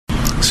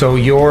So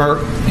your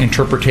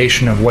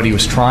interpretation of what he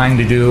was trying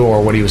to do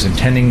or what he was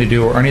intending to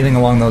do or anything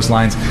along those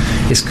lines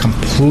is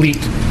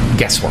complete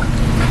guesswork,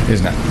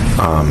 isn't it?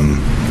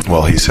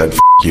 Well, he said, "F***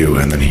 you,"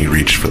 and then he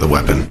reached for the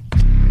weapon.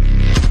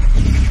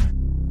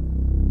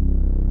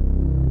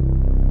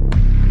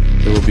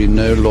 There will be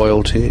no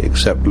loyalty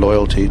except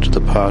loyalty to the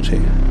party.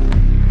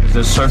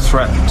 They're so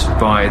threatened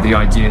by the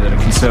idea that a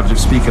Conservative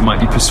speaker might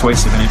be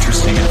persuasive and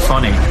interesting and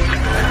funny.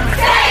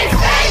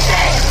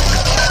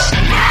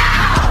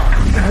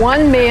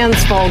 One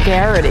man's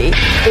vulgarity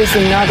is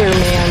another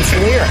man's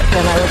lyric.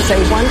 And I would say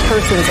one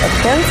person's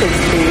offensive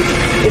speech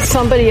is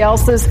somebody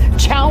else's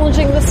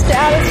challenging the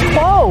status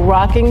quo,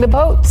 rocking the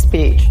boat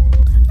speech.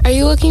 Are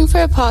you looking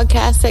for a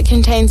podcast that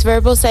contains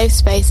verbal safe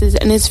spaces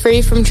and is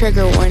free from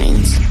trigger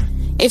warnings?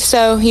 If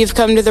so, you've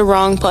come to the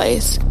wrong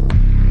place.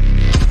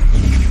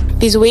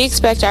 Because we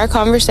expect our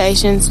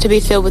conversations to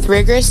be filled with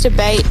rigorous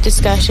debate,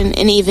 discussion,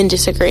 and even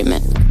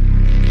disagreement.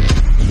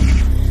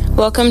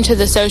 Welcome to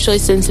the Socially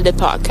Sensitive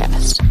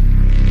Podcast.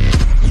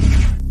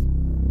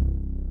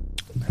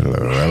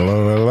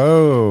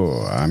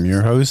 Hello. I'm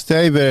your host,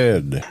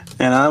 David.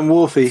 And I'm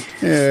Wolfie.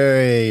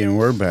 Hey, and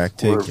we're back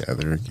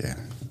together again.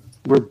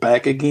 We're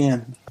back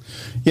again.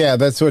 Yeah,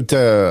 that's what,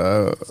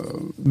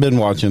 been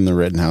watching the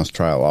Rittenhouse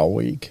trial all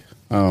week.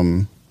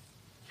 All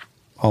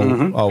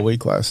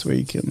week last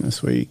week and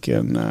this week.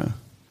 And,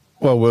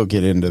 well, we'll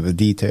get into the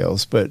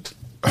details, but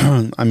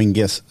I mean,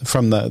 guess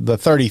from the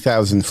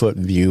 30,000 foot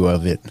view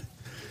of it,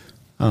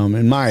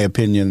 in my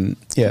opinion,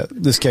 yeah,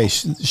 this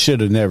case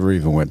should have never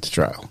even went to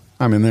trial.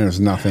 I mean, there's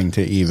nothing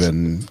to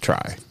even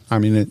try. I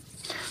mean,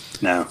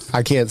 No.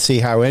 I can't see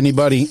how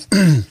anybody.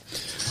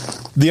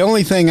 The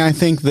only thing I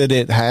think that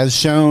it has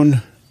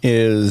shown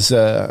is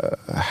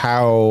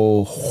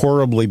how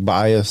horribly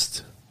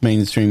biased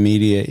mainstream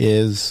media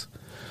is,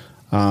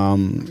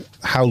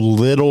 how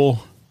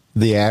little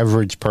the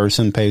average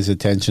person pays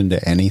attention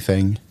to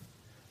anything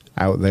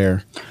out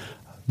there.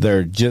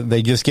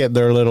 They just get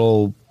their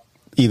little,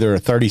 either a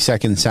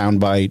 30-second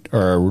soundbite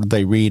or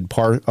they read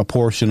a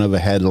portion of a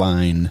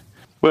headline.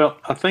 Well,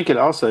 I think it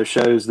also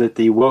shows that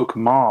the woke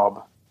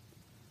mob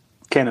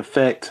can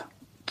affect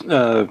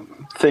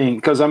things.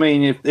 Because, I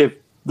mean, if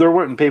there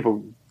weren't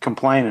people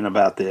complaining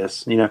about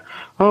this,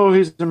 oh,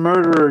 he's a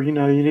murderer, you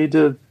need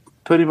to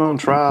put him on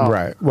trial.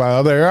 Right.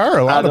 Well, there are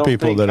a lot of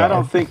people that I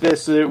don't think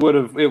it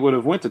would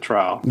have went to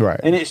trial.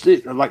 Right. And it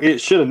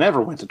should have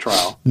never went to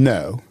trial.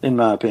 No. In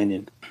my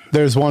opinion.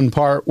 There's one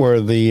part where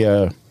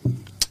the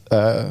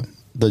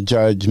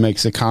judge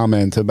makes a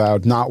comment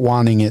about not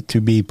wanting it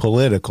to be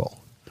political.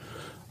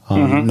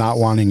 Not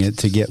wanting it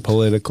to get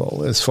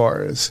political as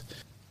far as,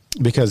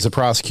 because the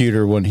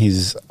prosecutor, when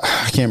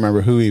I can't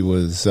remember who he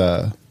was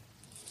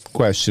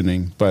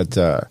questioning, but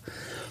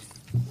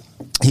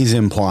he's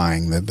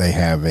implying that they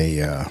have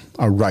a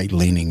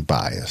right-leaning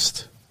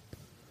bias,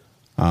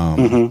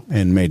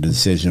 and made a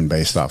decision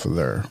based off of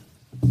their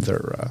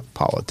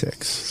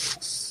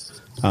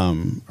politics,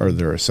 or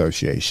their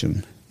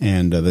association.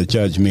 And the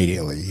judge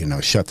immediately,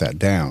 shut that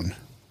down.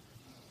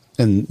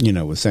 And,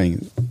 was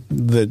saying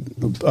that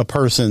a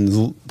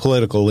person's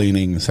political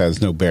leanings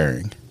has no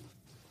bearing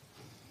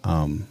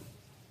on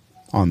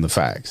the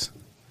facts.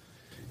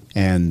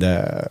 And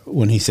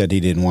when he said he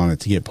didn't want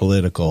it to get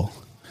political,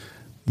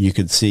 you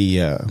could see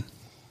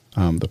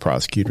the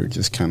prosecutor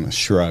just kind of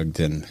shrugged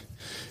and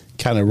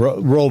kind of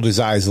rolled his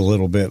eyes a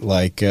little bit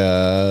like,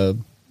 too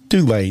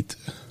late.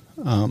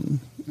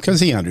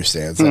 Because he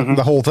understands that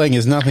the whole thing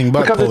is nothing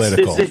but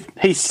political.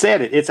 He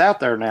said it. It's out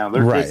there now.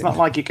 Right. It's not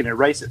like you can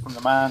erase it from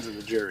the minds of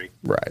the jury.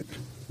 Right.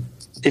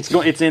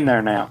 It's in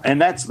there now, and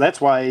that's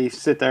why he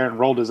sit there and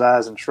rolled his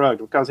eyes and shrugged,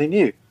 because he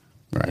knew.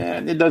 Right.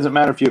 And it doesn't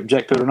matter if you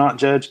object to it or not,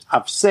 Judge.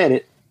 I've said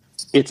it.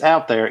 It's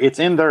out there. It's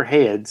in their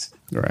heads.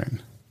 Right.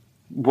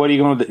 What are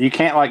you going to do? You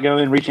can't go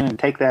in, reach in, and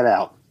take that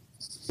out.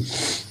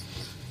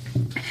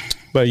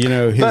 But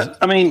But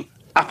I mean,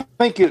 I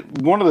think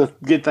one of the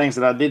good things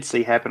that I did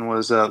see happen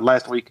was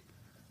last week,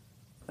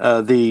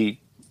 the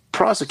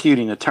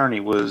prosecuting attorney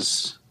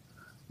was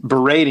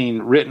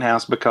berating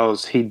Rittenhouse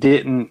because he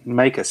didn't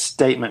make a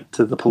statement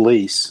to the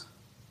police.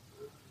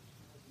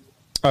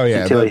 Oh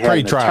yeah, until he had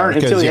an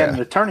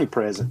attorney, attorney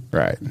present.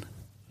 Right.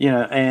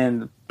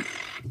 And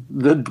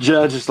the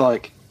judge is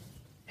like,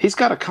 he's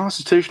got a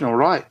constitutional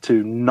right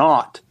to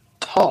not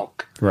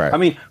talk. Right. I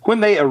mean,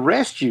 when they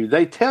arrest you,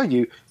 they tell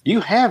you you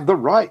have the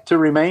right to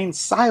remain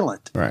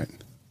silent. Right.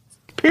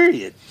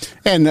 Period.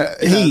 And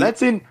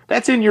that's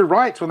in your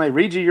rights when they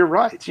read you your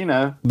rights.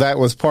 That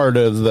was part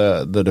of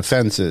the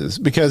defenses,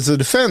 because the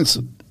defense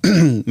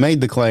made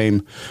the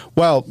claim.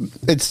 Well,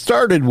 it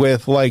started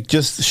with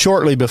just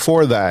shortly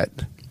before that,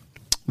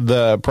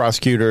 the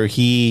prosecutor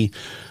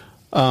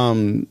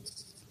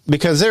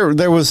because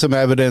there was some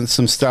evidence,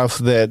 some stuff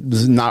that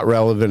was not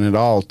relevant at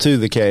all to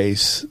the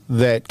case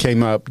that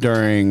came up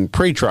during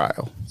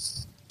pretrial,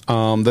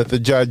 that the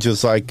judge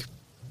was like,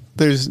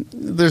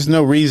 there's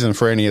no reason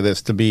for any of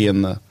this to be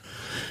in the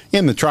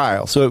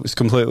trial, so it was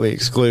completely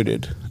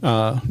excluded,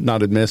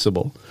 not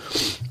admissible.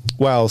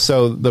 Well,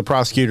 so the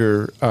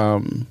prosecutor,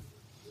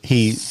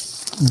 he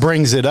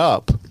brings it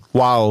up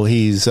while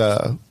he's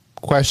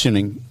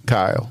questioning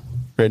Kyle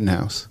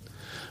Rittenhouse.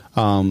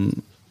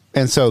 And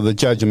so the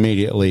judge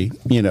immediately,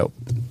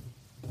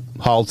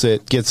 halts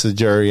it, gets the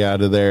jury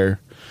out of there,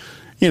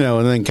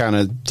 and then kind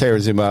of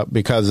tears him up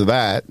because of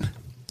that.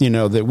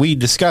 That we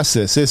discussed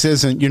this. This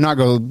isn't, you're not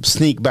going to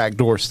sneak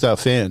backdoor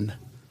stuff in,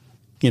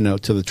 to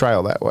the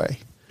trial that way.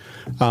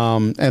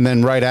 And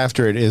then right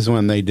after it is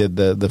when they did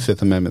the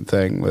Fifth Amendment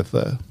thing with,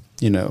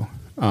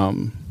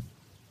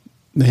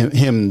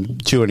 him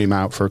chewing him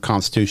out for a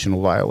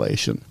constitutional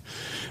violation.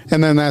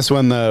 And then that's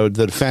when the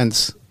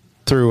defense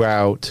threw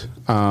out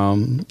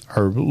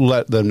or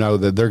let them know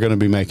that they're going to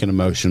be making a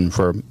motion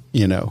for,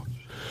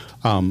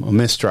 a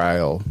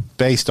mistrial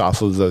based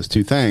off of those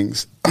two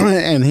things.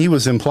 And he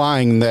was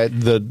implying that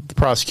the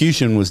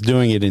prosecution was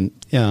doing it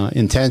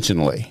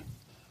intentionally.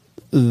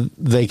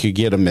 They could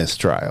get a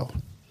mistrial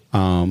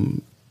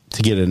to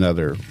get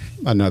another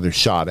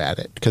shot at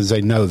it because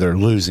they know they're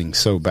losing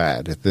so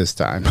bad at this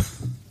time.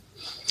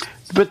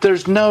 But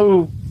there's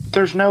no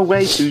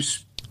way to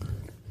spin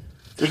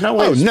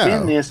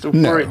this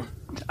for it.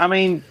 I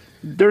mean,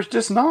 there's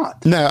just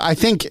not. No, I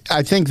think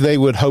they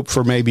would hope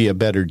for maybe a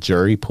better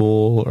jury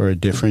pool or a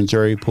different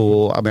jury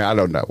pool. I mean, I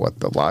don't know what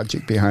the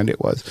logic behind it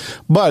was,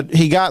 but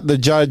he got the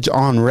judge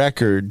on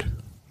record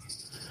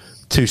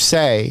to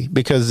say,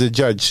 because the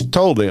judge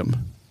told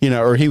him,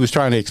 or he was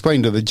trying to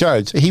explain to the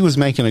judge, he was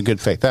making a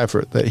good faith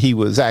effort, that he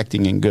was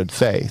acting in good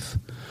faith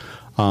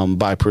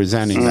by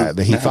presenting that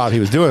he thought he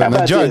was doing it. And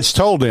the judge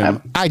told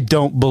him, I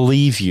don't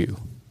believe you.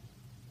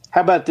 How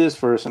about this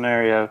for a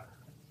scenario?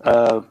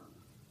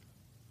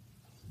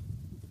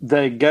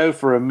 They go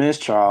for a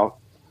mistrial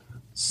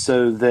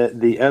so that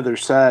the other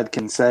side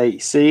can say,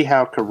 see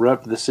how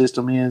corrupt the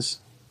system is?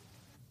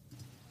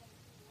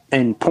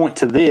 And point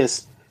to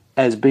this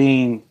as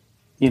being,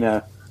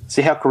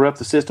 see how corrupt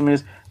the system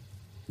is?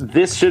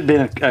 This should have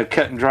been a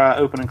cut and dry,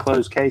 open and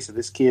closed case of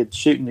this kid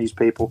shooting these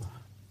people,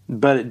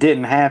 but it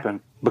didn't happen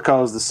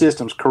because the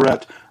system's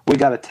corrupt. We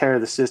got to tear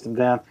the system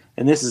down.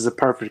 And this is a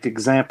perfect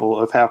example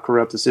of how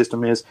corrupt the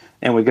system is,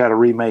 and we got to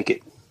remake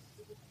it.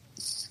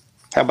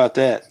 How about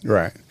that?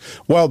 Right.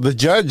 Well, the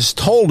judge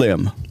told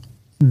him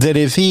that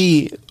if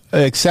he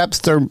accepts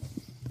their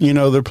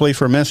plea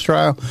for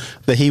mistrial,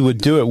 that he would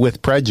do it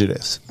with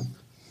prejudice.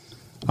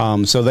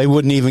 So they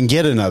wouldn't even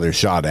get another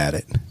shot at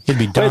it. It'd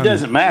be done. But it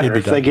doesn't matter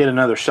if they get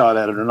another shot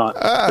at it or not.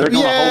 They're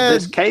going to hold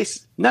this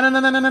case. No.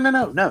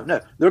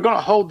 They're going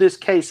to hold this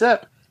case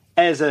up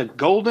as a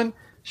golden,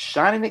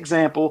 shining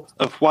example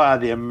of why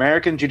the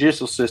American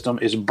judicial system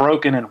is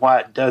broken and why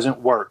it doesn't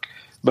work.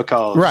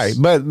 Because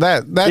but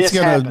that's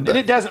going to, and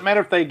it doesn't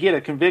matter if they get a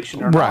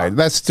conviction or not. Right,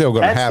 that's still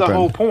going to happen. That's the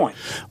whole point.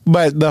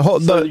 But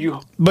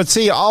but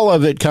see, all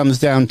of it comes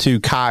down to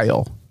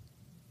Kyle,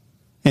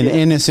 an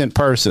innocent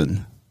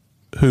person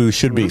who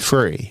should be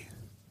free.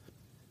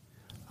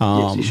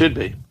 Yes, he should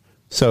be.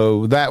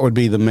 So that would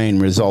be the main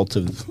result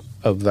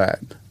of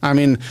that. I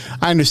mean,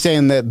 I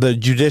understand that the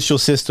judicial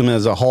system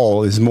as a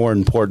whole is more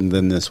important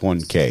than this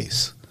one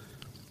case.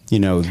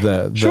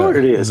 Sure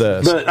it is.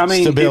 But I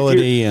mean,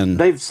 stability and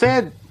they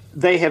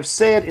have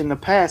said in the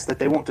past that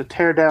they want to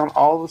tear down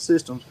all the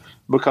systems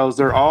because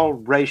they're all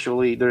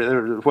racially.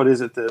 They're what is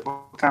it?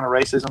 What kind of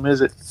racism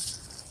is it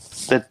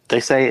that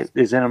they say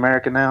is in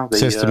America now?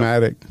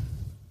 Systemic.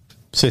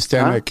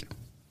 Systemic.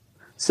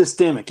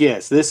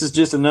 Yes, this is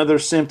just another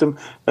symptom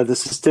of the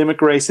systemic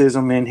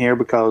racism in here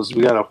because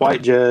we got a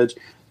white judge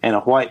and a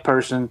white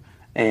person.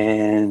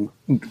 And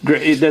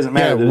it doesn't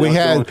matter. We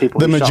had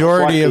the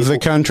majority of the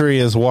country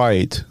is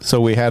white, so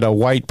we had a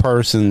white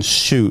person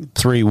shoot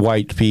 3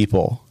 white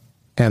people,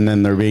 and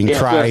then they're being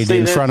tried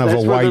in front of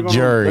a white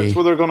jury. That's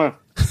where they're going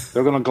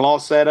to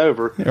gloss that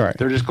over. Right.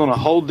 They're just going to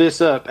hold this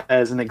up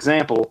as an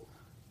example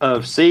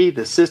of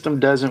the system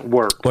doesn't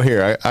work. Well,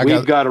 here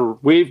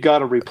we've got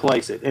to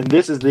replace it, and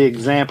this is the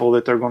example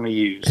that they're going to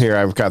use. Here,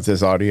 I've got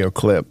this audio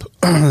clip.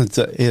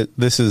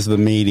 This is the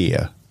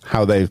media,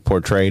 how they've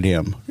portrayed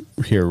him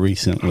here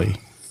recently.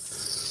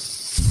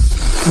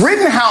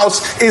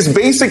 Rittenhouse is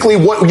basically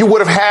what you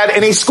would have had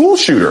in a school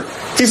shooter.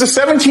 He's a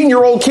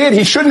 17-year-old kid.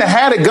 He shouldn't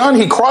have had a gun.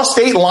 He crossed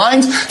state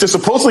lines to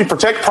supposedly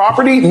protect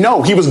property.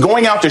 No, he was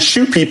going out to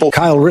shoot people.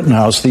 Kyle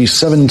Rittenhouse, the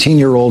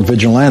 17-year-old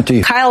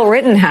vigilante. Kyle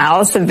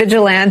Rittenhouse, a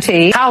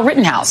vigilante. Kyle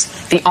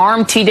Rittenhouse, the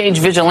armed teenage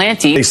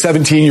vigilante. A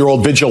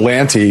 17-year-old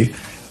vigilante,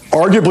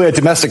 arguably a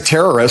domestic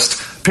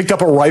terrorist, picked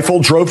up a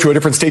rifle, drove to a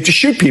different state to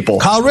shoot people.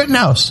 Kyle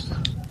Rittenhouse,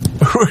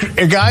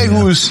 a guy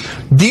who's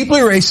deeply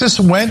racist,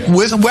 went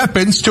with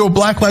weapons to a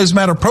Black Lives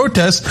Matter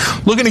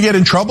protest looking to get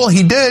in trouble.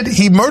 He did.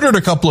 He murdered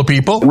a couple of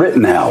people.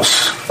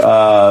 Rittenhouse,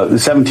 the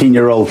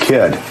 17-year-old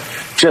kid,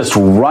 just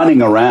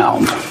running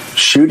around,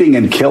 shooting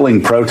and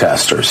killing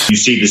protesters. You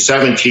see the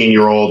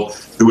 17-year-old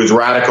who was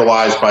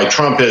radicalized by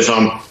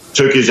Trumpism,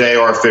 took his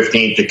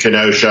AR-15 to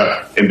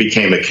Kenosha and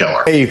became a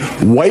killer. A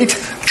white,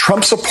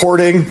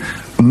 Trump-supporting,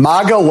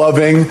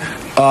 MAGA-loving,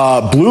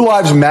 Blue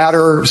Lives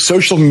Matter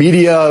social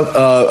media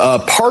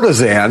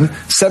partisan,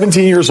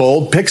 17 years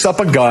old, picks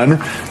up a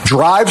gun,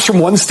 drives from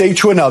one state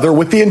to another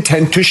with the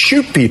intent to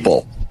shoot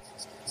people.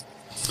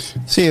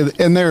 See,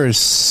 and there is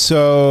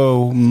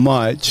so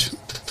much.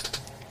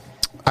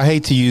 I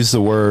hate to use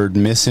the word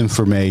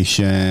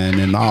misinformation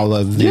and all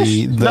of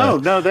the no,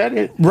 that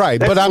is right.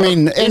 But I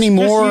mean,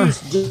 anymore,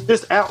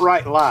 just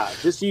outright lie.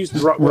 Just use the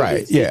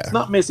right. It's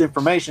not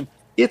misinformation.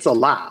 It's a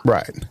lie.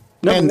 Right.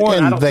 Number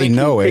one, I don't they think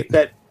know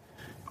it,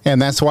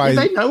 and that's why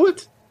they know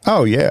it.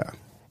 Oh yeah.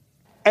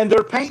 And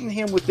they're painting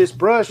him with this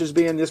brush as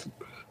being this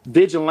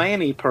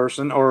vigilante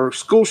person or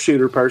school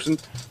shooter person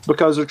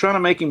because they're trying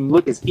to make him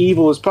look as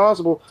evil as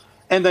possible.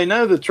 And they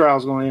know the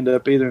trial's going to end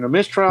up either in a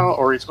mistrial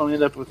or it's going to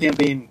end up with him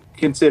being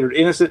considered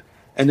innocent.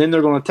 And then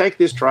they're going to take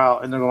this trial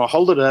and they're going to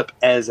hold it up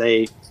as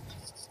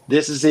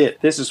this is it.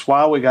 This is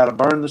why we got to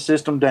burn the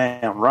system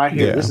down right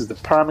here. Yeah. This is the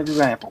prime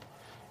example.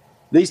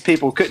 These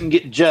people couldn't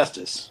get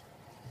justice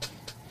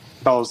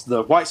because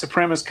the white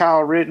supremacist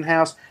Kyle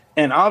Rittenhouse,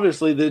 and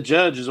obviously the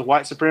judge is a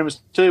white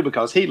supremacist too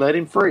because he let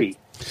him free.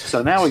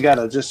 So now we got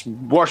to just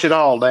wash it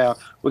all down.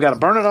 We got to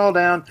burn it all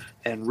down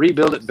and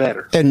rebuild it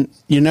better. And,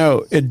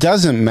 it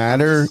doesn't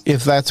matter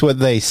if that's what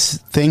they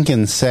think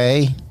and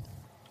say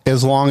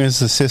as long as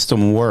the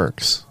system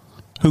works.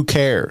 Who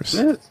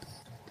cares?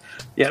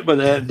 Yeah, but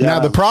now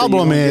the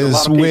problem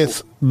is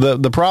with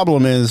the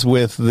problem is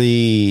with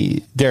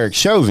the Derek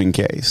Chauvin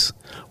case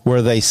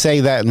where they say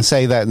that and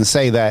say that and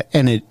say that,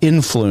 and it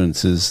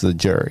influences the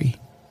jury.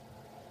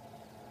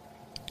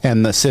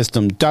 And the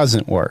system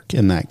doesn't work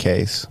in that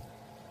case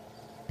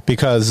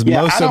because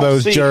most of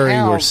those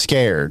jury were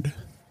scared.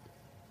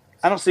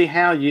 I don't see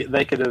how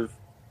they could have.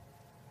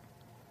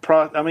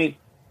 I mean,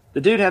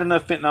 the dude had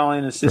enough fentanyl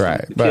in his system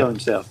to kill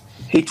himself.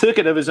 He took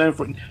it of his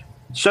own.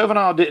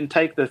 Chauvinot didn't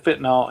take the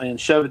fentanyl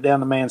and shove it down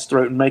the man's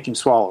throat and make him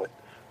swallow it.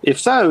 If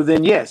so,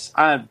 then yes,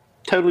 I'm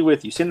totally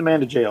with you. Send the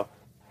man to jail.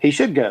 He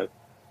should go.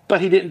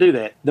 But he didn't do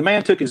that. The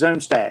man took his own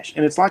stash.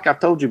 And it's like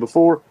I've told you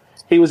before,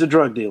 he was a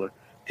drug dealer.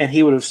 And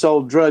he would have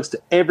sold drugs to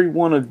every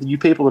one of you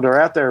people that are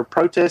out there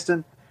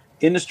protesting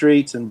in the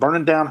streets and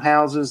burning down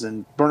houses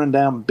and burning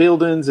down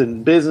buildings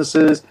and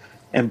businesses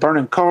and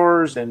burning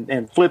cars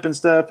and flipping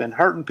stuff and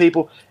hurting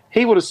people.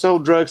 He would have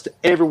sold drugs to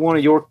every one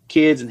of your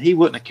kids, and he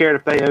wouldn't have cared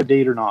if they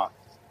OD'd or not.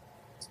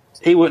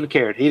 He wouldn't have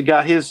cared. He'd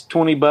got his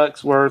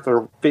 $20 worth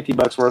or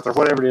 $50 worth or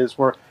whatever it is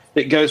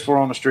that goes for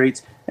on the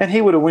streets, and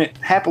he would have went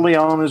happily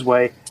on his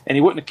way, and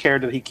he wouldn't have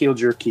cared that he killed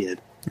your kid.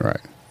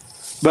 Right.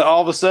 But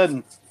all of a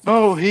sudden,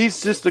 oh,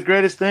 he's just the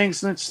greatest thing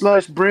since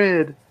sliced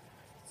bread.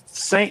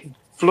 St.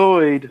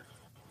 Floyd.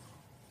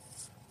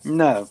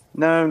 No.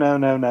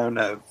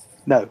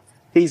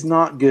 He's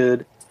not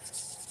good.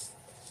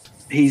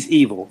 He's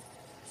evil.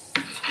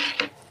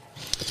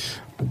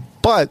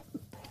 But,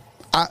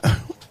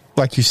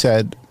 like you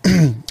said,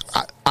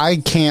 I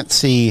can't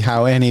see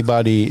how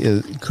anybody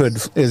is going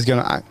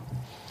to.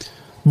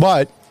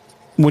 But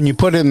when you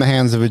put it in the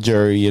hands of a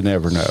jury, you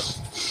never know.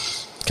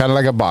 Kind of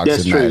like a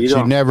boxing match.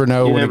 You never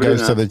know when it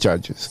goes to the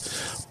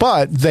judges.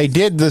 But they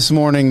did this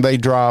morning. They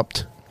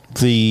dropped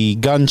the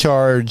gun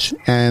charge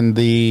and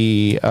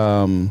the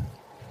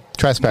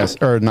trespass,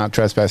 or not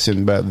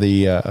trespassing, but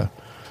the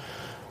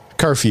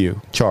curfew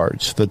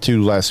charge, the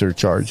two lesser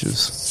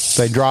charges.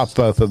 They dropped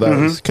both of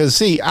those. Because,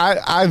 see,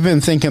 I've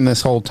been thinking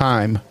this whole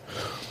time,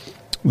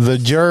 the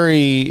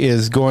jury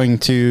is going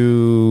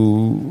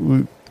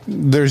to...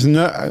 There's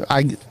no...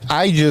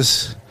 I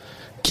just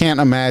can't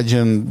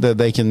imagine that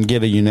they can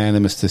get a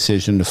unanimous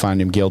decision to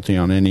find him guilty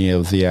on any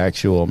of the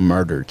actual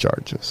murder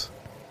charges.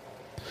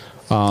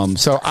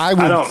 So I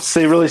don't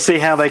really see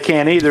how they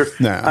can either.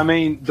 No. I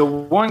mean, the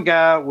one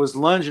guy was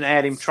lunging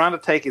at him, trying to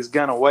take his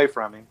gun away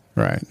from him.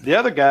 Right. The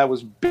other guy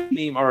was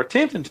beating him or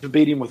attempting to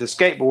beat him with a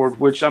skateboard,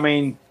 which, I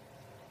mean,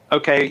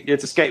 okay,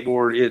 it's a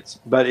skateboard,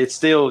 but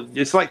it's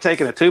like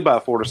taking a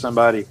 2x4 to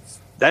somebody.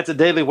 That's a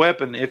deadly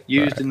weapon if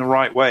used in the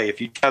right way. If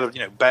you try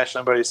to, bash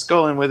somebody's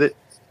skull in with it,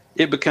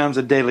 it becomes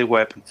a deadly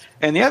weapon.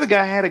 And the other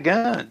guy had a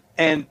gun,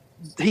 and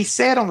he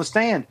said on the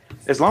stand,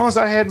 as long as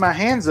I had my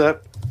hands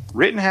up,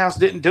 Rittenhouse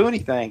didn't do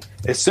anything.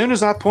 As soon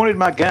as I pointed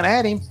my gun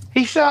at him,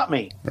 he shot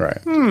me. Right.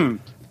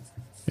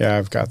 Yeah,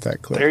 I've got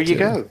that clip. There you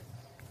go.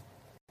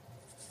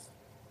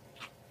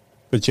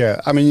 But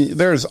yeah, I mean,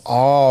 there's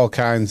all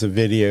kinds of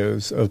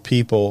videos of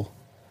people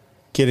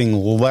getting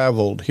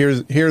leveled.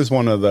 Here's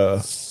one of the.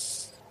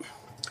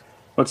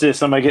 What's this?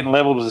 Somebody getting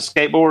leveled with a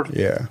skateboard?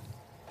 Yeah.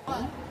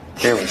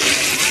 There we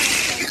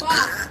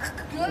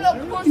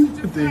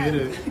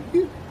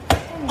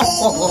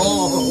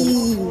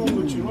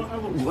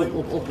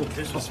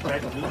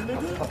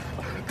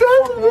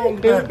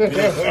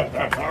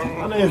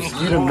My name's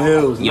Steven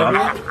Mills.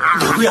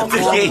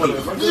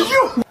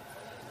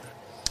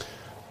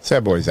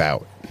 That boy's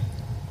out.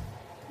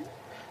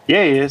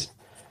 Yeah, he is.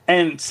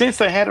 And since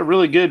they had a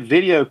really good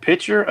video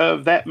picture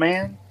of that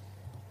man,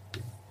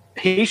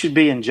 he should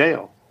be in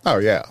jail. Oh,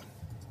 yeah.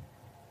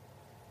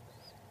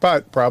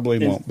 But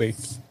probably won't be.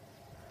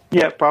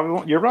 Yeah, probably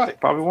won't. You're right.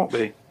 Probably won't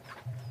be.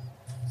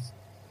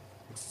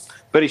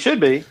 But he should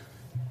be.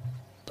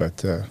 But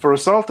for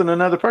assaulting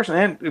another person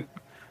and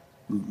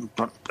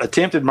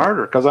attempted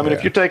murder. Because, I mean,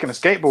 if you're taking a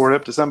skateboard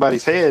up to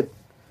somebody's head,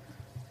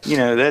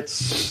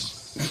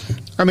 that's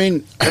I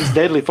mean, that's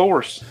deadly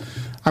force.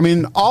 I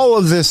mean, all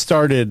of this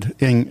started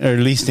in, or at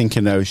least in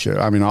Kenosha.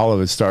 I mean, all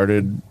of it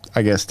started,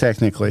 I guess,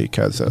 technically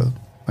because,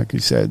 like you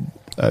said,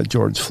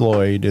 George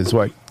Floyd is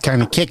what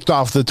kind of kicked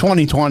off the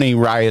 2020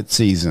 riot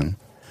season.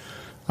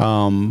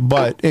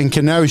 But in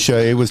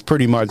Kenosha, it was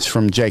pretty much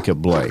from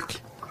Jacob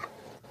Blake.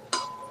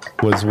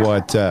 Was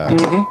what.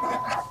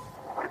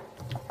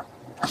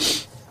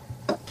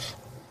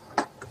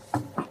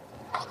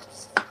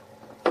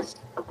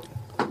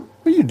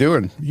 What are you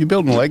doing? You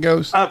building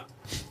Legos?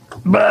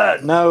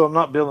 But no, I'm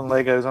not building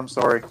Legos. I'm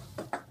sorry.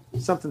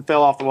 Something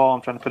fell off the wall.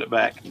 I'm trying to put it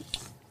back.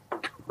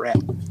 Crap.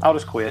 I'll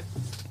just quit.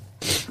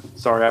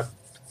 Sorry.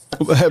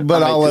 But I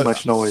made too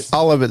much noise.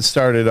 All of it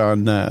started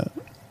on,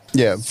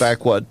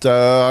 back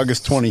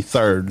August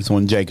 23rd is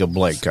when Jacob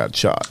Blake got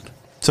shot.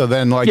 So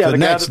then, the guy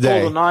next that day,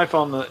 pulled the knife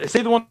on the. Is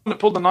he the one that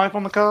pulled the knife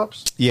on the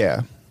cops?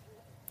 Yeah.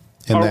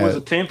 And or was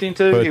attempting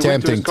to? He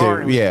went to his car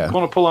and yeah.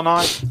 going to pull a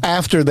knife?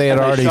 After they had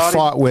already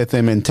fought with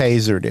him and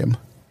tasered him.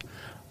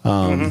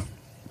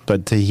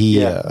 But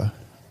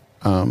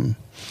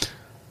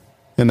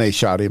and they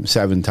shot him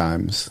 7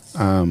 times.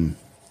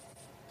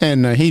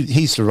 And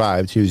he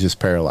survived. He was just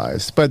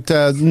paralyzed. But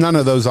none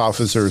of those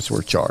officers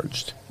were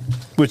charged,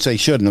 which they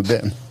shouldn't have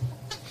been.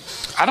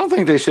 I don't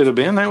think they should have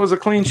been. That was a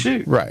clean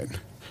shoot. Right.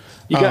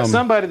 You got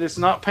somebody that's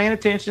not paying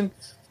attention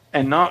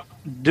and not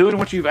doing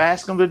what you've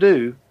asked them to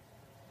do.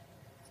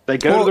 They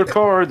go to their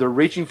car. They're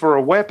reaching for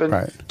a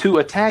weapon to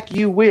attack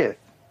you with.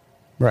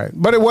 Right.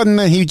 But it wasn't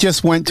that he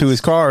just went to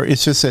his car.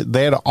 It's just that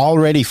they had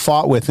already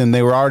fought with him.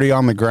 They were already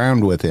on the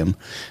ground with him.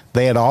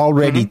 They had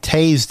already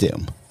tased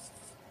him.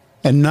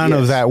 And none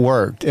of that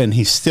worked. And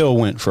he still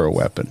went for a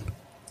weapon.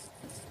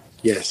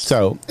 Yes.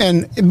 So,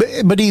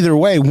 but either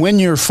way, when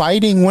you're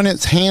fighting, when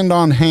it's hand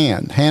on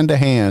hand, hand to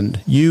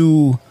hand,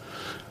 you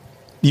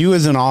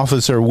as an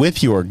officer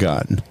with your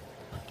gun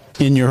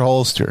in your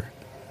holster,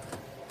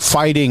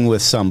 fighting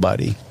with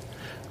somebody,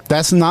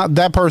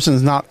 that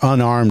person's not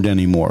unarmed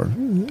anymore.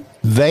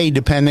 They,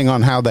 depending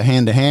on how the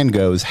hand to hand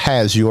goes,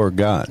 has your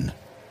gun.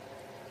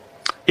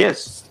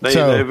 Yes, they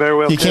very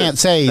well. You can't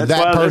say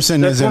that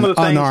person is an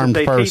unarmed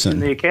person. In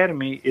the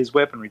academy is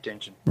weapon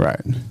retention.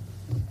 Right.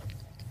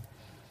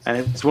 And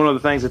it's one of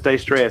the things that they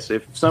stress.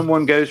 If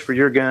someone goes for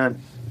your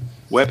gun,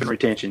 weapon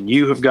retention,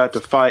 you have got to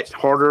fight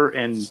harder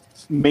and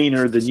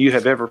meaner than you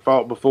have ever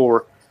fought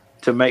before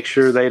to make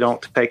sure they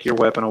don't take your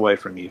weapon away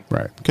from you.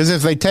 Right. Because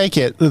if they take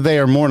it, they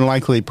are more than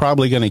likely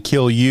probably going to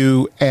kill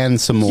you and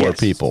some more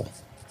people.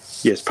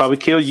 Yes, probably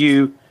kill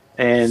you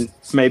and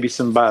maybe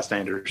some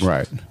bystanders.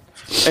 Right.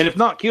 And if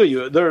not kill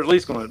you,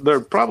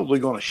 they're probably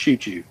going to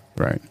shoot you.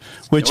 Right.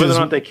 Whether or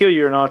not they kill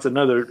you or not, it's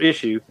another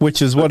issue.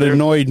 Which is what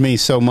annoyed me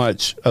so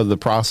much of the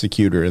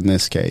prosecutor in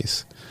this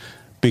case,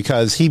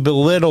 because he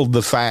belittled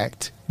the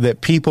fact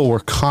that people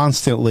were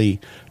constantly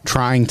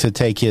trying to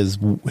take his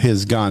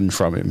gun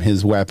from him,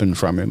 his weapon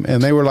from him.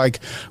 And they were like,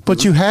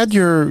 but you had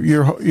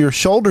your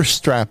shoulder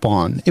strap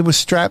on. It was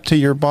strapped to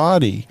your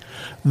body.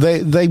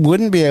 They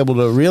wouldn't be able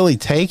to really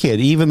take it,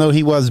 even though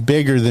he was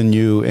bigger than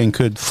you and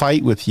could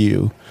fight with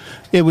you.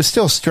 It was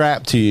still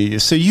strapped to you.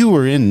 So you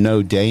were in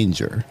no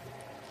danger,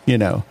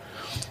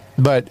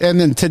 But, and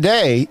then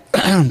today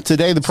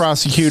the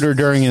prosecutor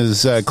during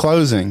his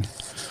closing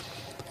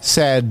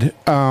said,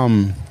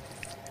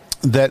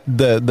 that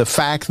the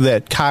fact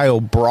that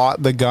Kyle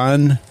brought the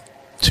gun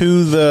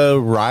to the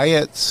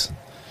riots,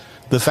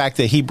 the fact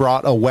that he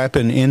brought a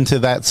weapon into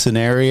that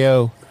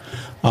scenario,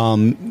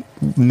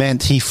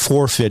 meant he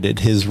forfeited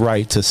his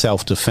right to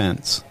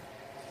self-defense,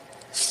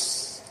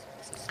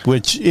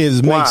 which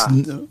is Why?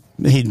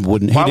 He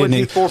wouldn't. Why would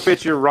you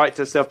forfeit your right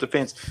to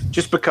self-defense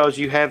just because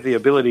you have the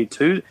ability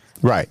to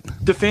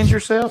defend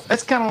yourself?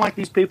 That's kind of like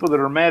these people that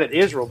are mad at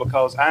Israel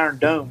because Iron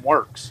Dome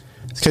works.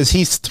 Because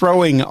he's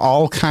throwing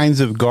all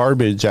kinds of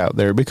garbage out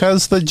there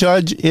because the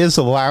judge is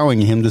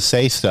allowing him to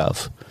say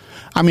stuff.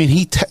 I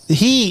mean,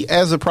 he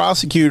as a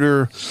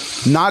prosecutor,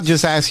 not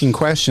just asking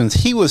questions,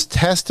 he was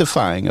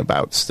testifying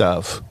about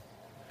stuff.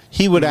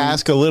 He would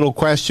ask a little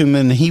question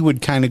and he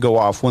would kind of go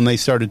off when they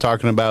started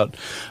talking about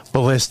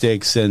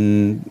ballistics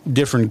and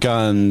different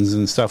guns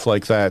and stuff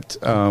like that,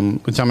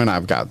 which, I mean,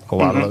 I've got a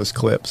lot of those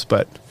clips.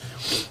 But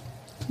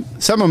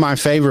some of my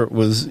favorite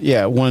was,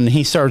 when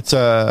he starts...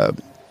 we're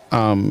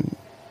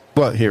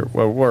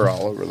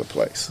all over the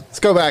place. Let's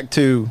go back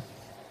to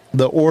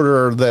the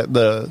order that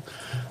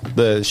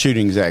the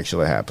shootings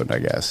actually happened, I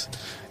guess.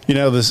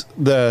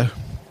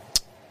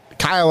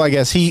 Kyle, I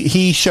guess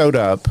he showed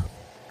up.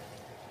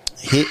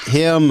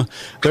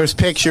 There's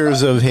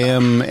pictures of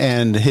him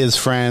and his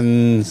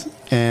friends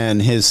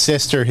and his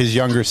sister, his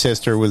younger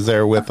sister was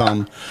there with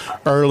him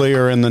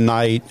earlier in the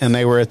night, and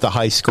they were at the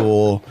high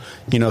school,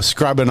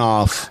 scrubbing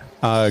off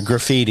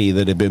graffiti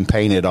that had been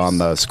painted on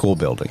the school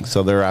building.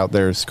 So they're out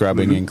there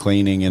scrubbing and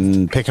cleaning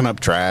and picking up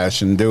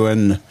trash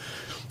and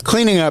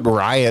cleaning up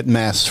riot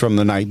mess from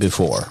the night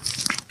before.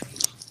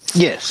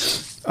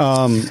 Yes.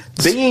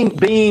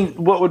 Being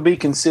what would be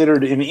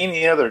considered in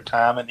any other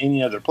time and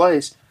any other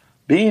place,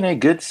 being a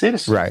good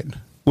citizen. Right.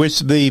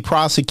 which the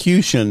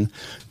prosecution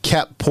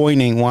kept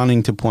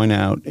wanting to point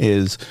out,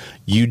 is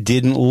you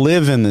didn't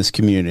live in this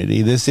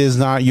community. This is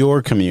not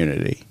your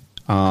community.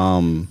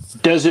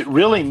 Does it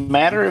really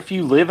matter if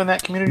you live in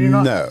that community or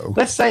not? No.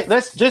 Let's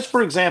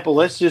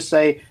just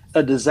say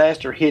a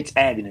disaster hits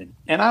Addington,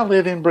 and I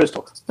live in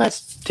Bristol.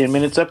 That's 10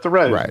 minutes up the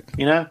road, right?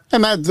 You know,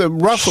 and that's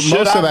most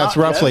of that's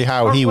roughly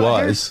how he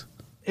was.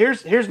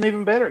 Here's an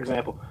even better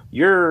example.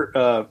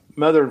 Your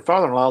mother and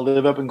father-in-law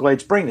live up in Glade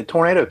Spring. The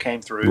tornado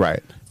came through,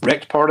 right?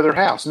 Wrecked part of their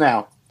house.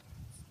 Now,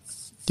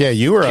 yeah,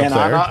 you were up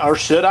there, or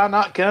should I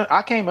not come?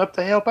 I came up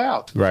to help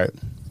out, right?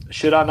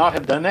 Should I not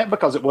have done that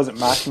because it wasn't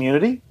my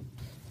community?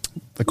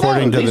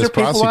 According to this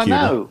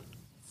prosecutor.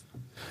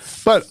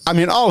 But I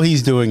mean, all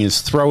he's doing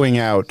is throwing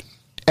out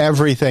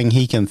everything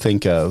he can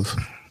think of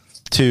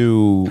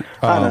to.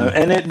 I know,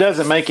 and it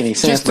doesn't make any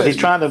sense. But he's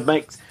trying to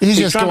make. He's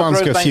just trying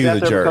to confuse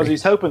the jury because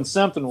he's hoping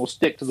something will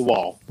stick to the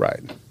wall. Right.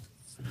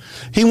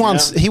 He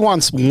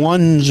wants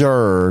one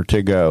juror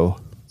to go.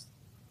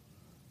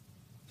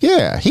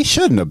 Yeah, he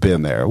shouldn't have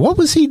been there. What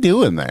was he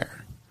doing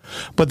there?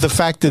 But the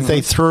fact that they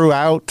threw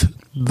out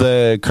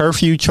the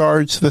curfew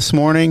charge this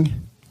morning.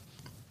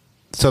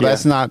 So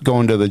that's not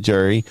going to the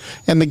jury.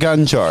 And the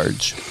gun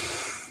charge,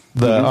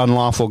 the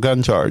unlawful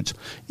gun charge,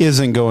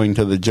 isn't going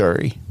to the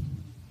jury.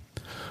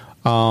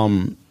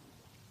 And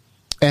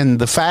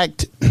the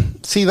fact,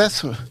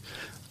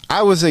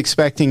 I was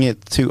expecting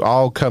it to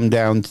all come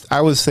down.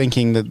 I was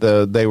thinking that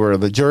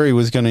the jury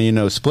was going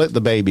to, split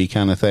the baby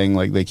kind of thing,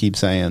 like they keep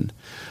saying.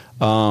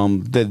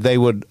 That they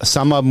would,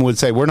 some of them would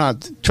say, we're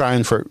not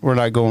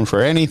going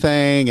for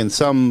anything. And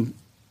some,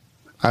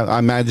 I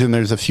imagine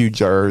there's a few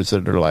jurors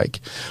that are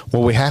like,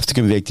 well, we have to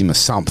convict him of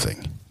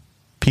something.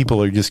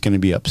 People are just going to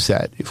be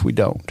upset if we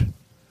don't.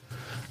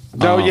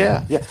 Oh,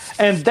 yeah.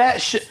 And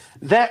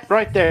that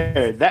right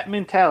there, that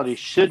mentality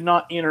should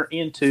not enter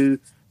into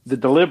the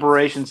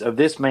deliberations of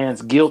this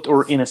man's guilt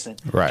or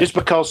innocence. Right. Just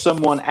because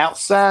someone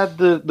outside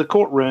the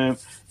courtroom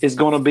is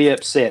going to be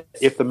upset.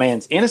 If the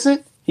man's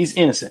innocent, he's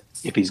innocent.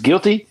 If he's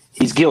guilty,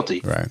 he's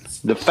guilty. Right.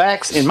 The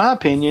facts, in my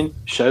opinion,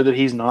 show that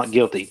he's not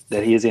guilty,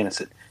 that he is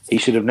innocent. He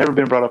should have never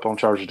been brought up on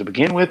charges to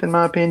begin with, in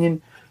my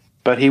opinion,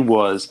 but he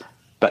was.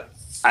 But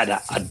I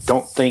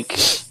don't think,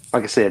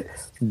 like I said,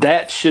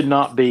 that should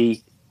not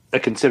be a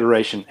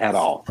consideration at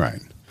all.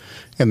 Right.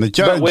 And the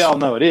judge. But we all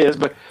know it is.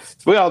 But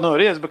we all know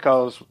it is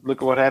because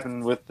look at what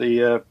happened with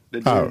the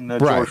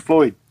George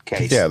Floyd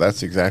case. Yeah,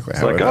 that's exactly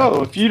how it's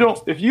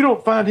like, if you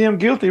don't find him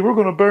guilty, we're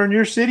going to burn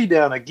your city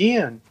down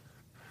again.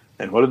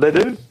 And what did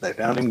they do? They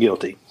found him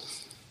guilty.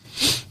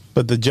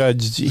 But the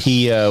judge,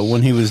 he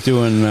when he was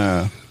doing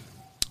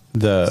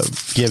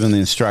giving the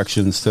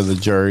instructions to the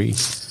jury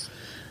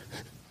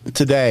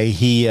today,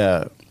 he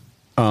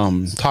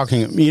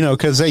talking,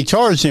 because they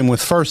charged him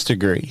with first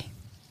degree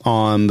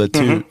on the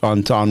two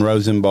on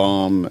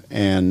Rosenbaum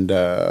and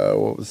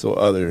what was the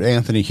other?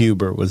 Anthony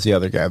Huber was the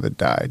other guy that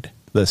died,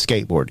 the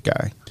skateboard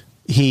guy.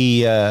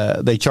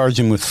 They charged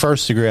him with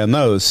first degree on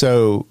those.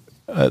 So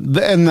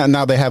and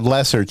now they have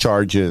lesser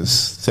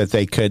charges that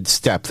they could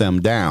step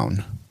them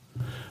down.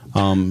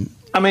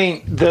 I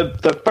mean,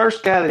 the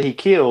first guy that he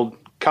killed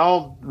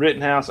called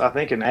Rittenhouse, I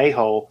think, an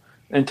a-hole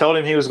and told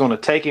him he was going to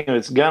take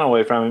his gun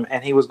away from him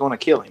and he was going to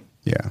kill him.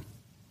 Yeah.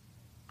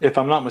 If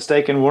I'm not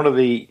mistaken, one of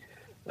the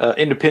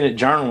independent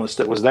journalists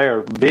that was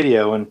there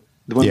videoing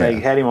when they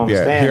had him on the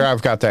stand. Here,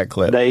 I've got that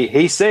clip.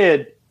 He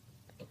said,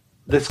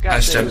 this guy I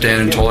stepped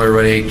in and told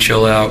everybody,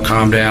 chill out,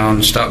 calm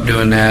down, stop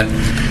doing that.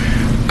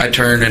 I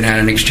turned and had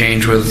an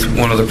exchange with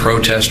one of the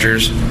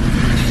protesters,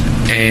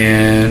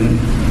 and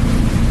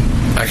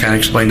I kind of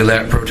explained to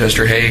that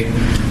protester, hey,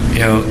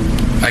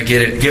 I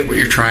get what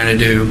you're trying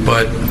to do,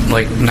 but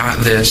not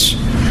this.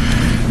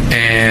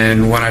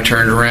 And when I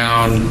turned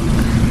around,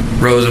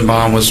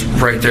 Rosenbaum was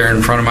right there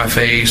in front of my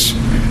face,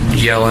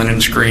 yelling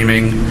and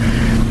screaming,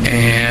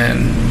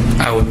 and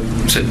I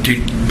said,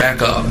 dude,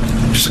 back up,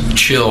 just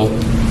chill.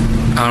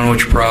 I don't know what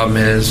your problem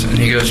is. And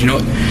he goes, you know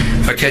what,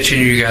 if I catch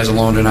any of you guys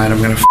alone tonight,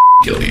 I'm going to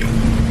kill you.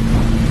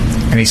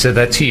 And he said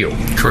that to you?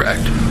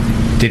 Correct.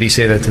 Did he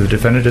say that to the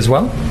defendant as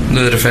well?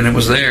 The defendant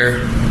was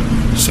there,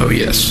 so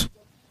yes.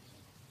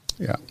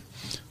 Yeah.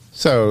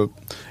 So,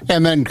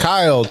 and then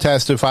Kyle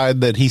testified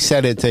that he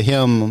said it to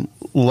him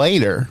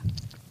later,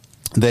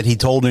 that he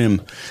told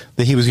him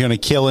that he was going to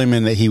kill him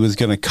and that he was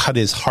going to cut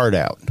his heart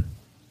out.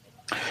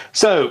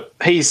 So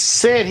he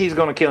said he's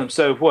going to kill him.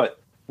 So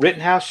what?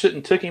 Rittenhouse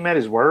shouldn't took him at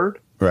his word?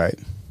 Right.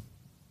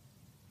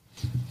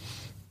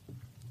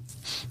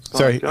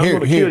 So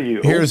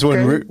here's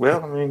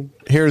when.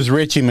 Here's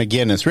Richie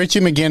McGinnis. Richie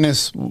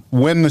McGinnis,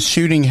 when the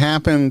shooting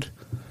happened,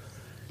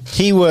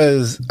 he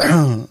was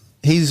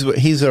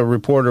he's a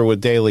reporter with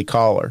Daily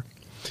Caller,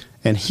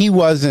 and he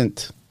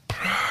wasn't.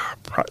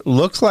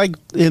 Looks like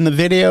in the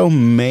video,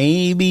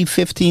 maybe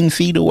 15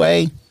 feet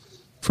away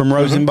from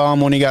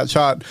Rosenbaum when he got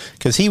shot,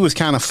 because he was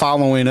kind of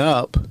following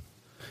up.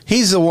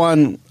 He's the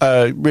one.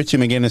 Richie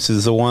McGinnis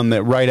is the one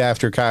that right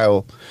after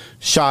Kyle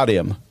shot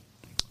him.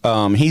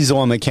 He's the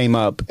one that came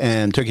up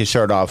and took his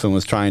shirt off and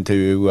was trying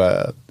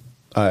to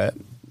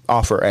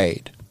offer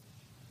aid.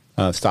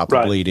 stop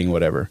the bleeding,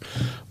 whatever.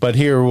 But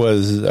here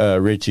was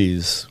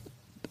Richie's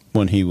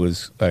when he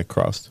was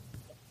crossed.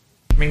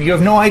 I mean, you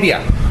have no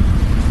idea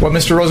what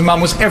Mr.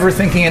 Rosenbaum was ever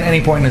thinking at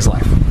any point in his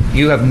life.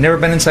 You have never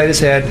been inside his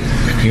head.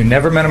 You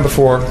never met him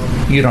before.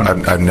 You don't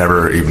know. I've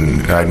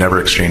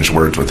never exchanged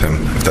words with him,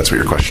 if that's what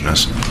your question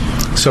is.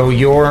 So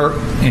your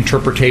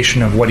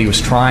interpretation of what he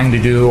was trying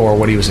to do or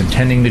what he was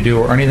intending to do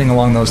or anything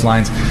along those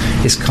lines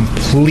is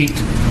complete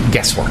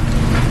guesswork,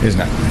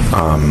 isn't it?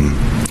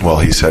 Well,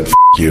 he said, "F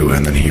you,"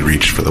 and then he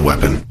reached for the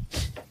weapon.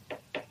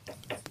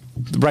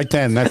 Right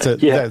then, that's it.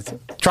 That's,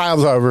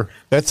 trial's over.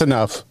 That's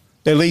enough.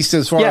 At least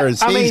as far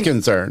as he's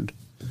concerned.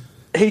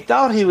 He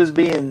thought he was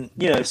being,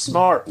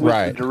 smart with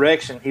the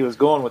direction he was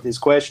going with his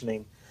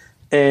questioning.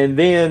 And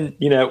then,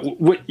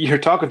 you're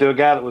talking to a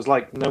guy that was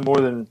like no more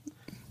than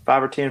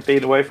 5 or 10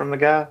 feet away from the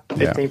guy,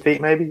 15 feet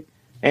maybe.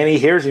 And he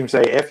hears him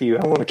say, "F you,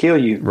 I want to kill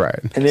you." Right.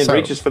 And then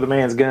reaches for the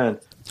man's gun.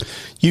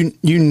 You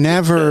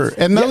never,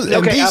 and those,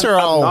 and these are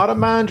all. I'm not a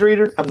mind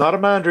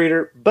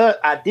reader, but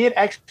I did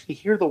actually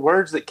hear the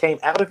words that came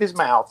out of his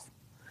mouth.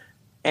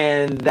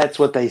 And that's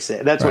what they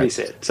said. That's what he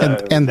said.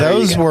 So, and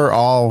those were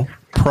all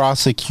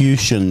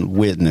prosecution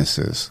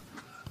witnesses.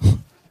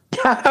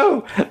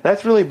 Oh,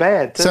 that's really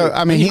bad, too. So,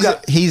 I mean,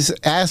 he's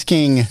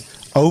asking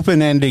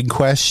open-ended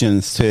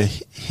questions to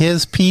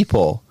his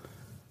people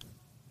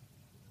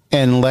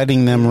and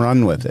letting them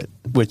run with it,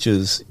 which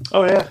is...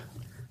 Oh, yeah.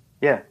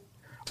 Yeah.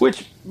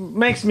 Which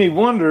makes me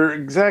wonder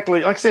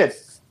exactly... Like I said,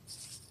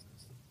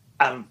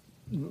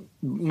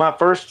 my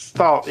first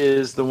thought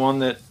is the one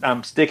that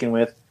I'm sticking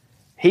with.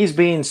 He's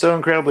being so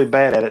incredibly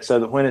bad at it so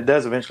that when it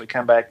does eventually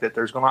come back that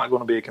there's not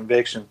going to be a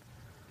conviction,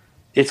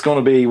 it's going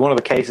to be one of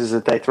the cases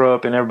that they throw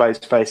up in everybody's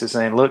faces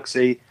saying, "Look,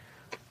 see,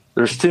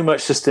 there's too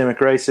much systemic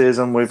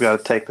racism. We've got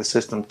to take the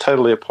system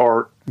totally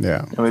apart.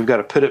 Yeah. And we've got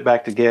to put it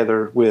back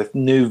together with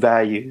new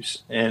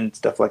values and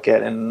stuff like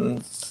that."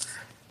 And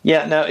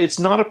no, it's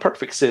not a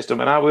perfect system,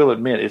 and I will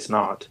admit it's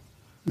not.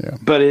 Yeah.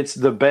 But it's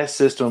the best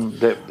system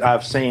that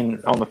I've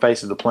seen on the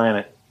face of the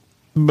planet.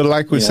 But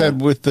like we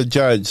said with the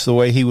judge, the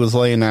way he was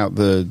laying out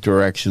the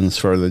directions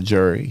for the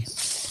jury,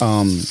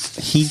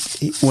 he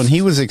when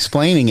he was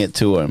explaining it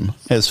to him,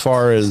 as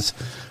far as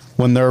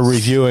when they're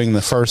reviewing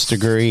the first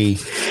degree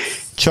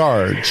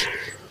charge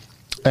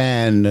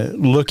and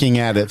looking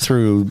at it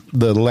through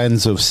the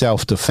lens of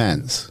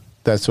self-defense,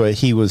 that's what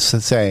he was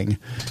saying.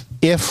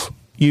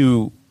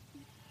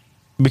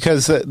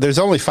 Because there's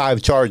only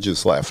 5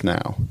 charges left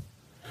now.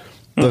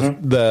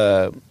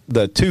 The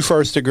 2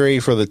 first degree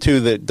for the 2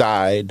 that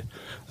died,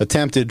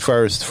 attempted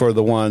first for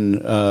the one,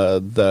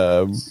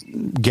 the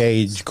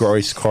Gage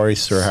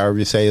Groyce, or however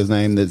you say his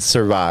name, that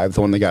survived,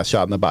 the one that got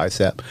shot in the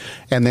bicep,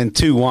 and then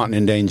 2 wanton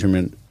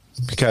endangerment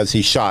because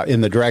he shot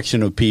in the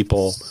direction of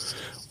people.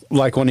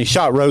 Like when he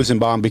shot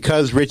Rosenbaum,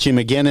 because Richie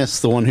McGinnis,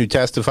 the one who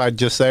testified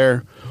just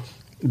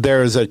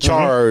there's a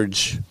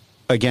charge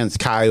against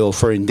Kyle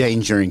for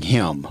endangering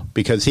him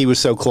because he was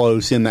so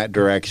close in that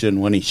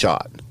direction when he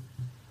shot.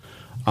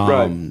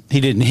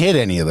 He didn't hit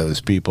any of those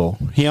people.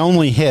 He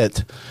only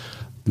hit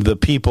the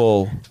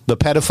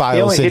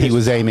pedophiles that he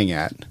was aiming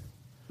at.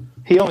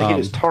 He only hit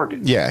his target.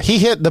 Yeah, he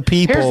hit the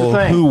people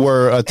who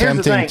were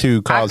attempting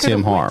to cause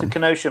him harm. I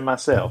could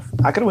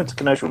have went to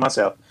Kenosha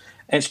myself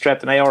and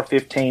strapped an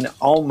AR-15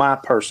 on my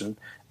person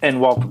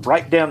and walked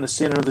right down the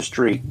center of the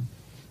street.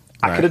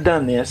 I could have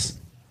done this.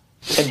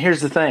 And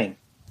here's the thing.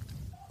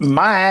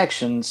 My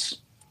actions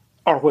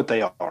are what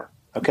they are.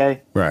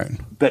 Okay? Right.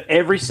 But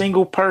every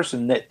single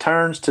person that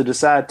turns to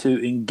decide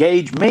to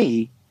engage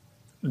me,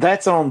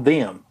 that's on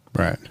them.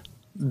 Right.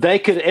 They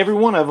could, every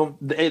one of them,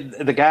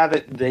 the guy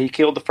that he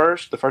killed the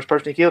first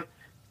person he killed,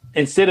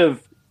 instead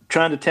of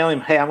trying to tell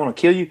him, "Hey, I'm going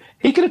to kill you,"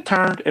 he could have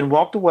turned and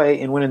walked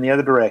away and went in the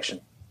other direction.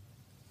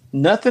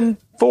 Nothing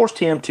forced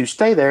him to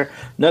stay there.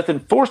 Nothing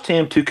forced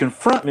him to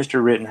confront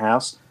Mr.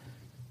 Rittenhouse.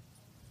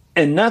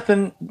 And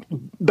nothing,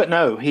 but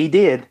no, he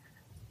did.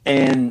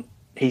 And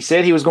he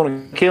said he was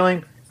going to kill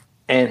him.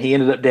 And he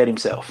ended up dead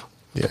himself.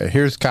 Yeah,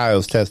 here's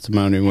Kyle's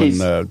testimony when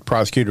the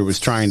prosecutor was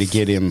trying to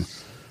get him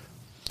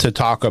to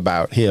talk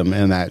about him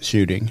in that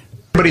shooting.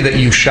 Everybody that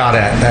you shot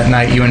at that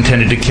night, you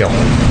intended to kill,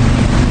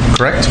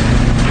 correct?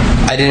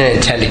 I didn't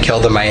intend to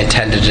kill them. I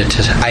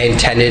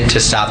intended to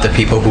stop the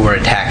people who were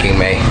attacking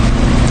me.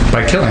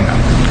 By killing them?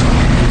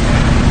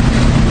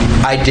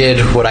 I did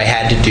what I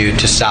had to do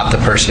to stop the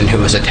person who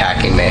was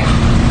attacking me.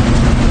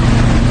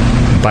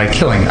 By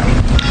killing them?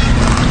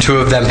 2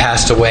 of them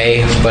passed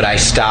away, but I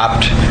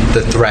stopped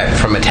the threat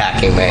from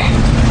attacking me.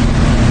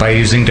 By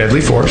using deadly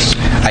force?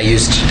 I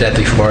used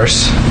deadly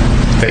force.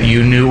 That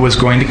you knew was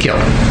going to kill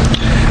them?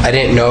 I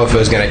didn't know if it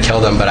was going to kill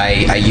them, but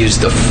I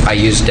used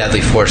deadly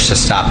force to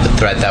stop the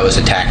threat that was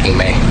attacking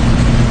me.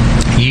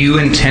 You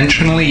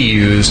intentionally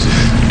used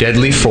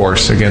deadly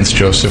force against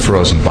Joseph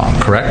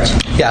Rosenbaum, correct?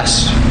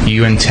 Yes.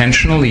 You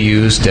intentionally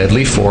used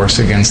deadly force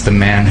against the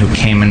man who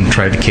came and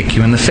tried to kick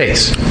you in the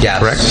face, yes.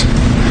 Correct?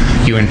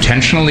 You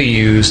intentionally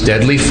used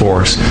deadly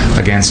force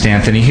against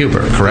Anthony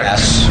Huber, correct?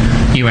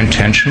 Yes. You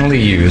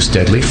intentionally used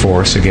deadly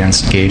force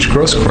against Gage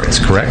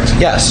Grosskreutz, correct?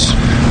 Yes.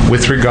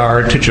 With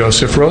regard to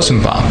Joseph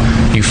Rosenbaum,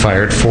 you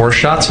fired 4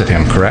 shots at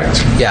him,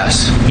 correct?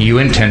 Yes. You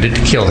intended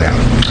to kill him,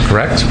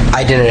 correct?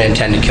 I didn't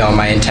intend to kill him.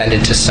 I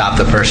intended to stop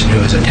the person who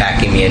was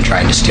attacking me and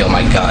trying to steal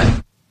my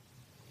gun.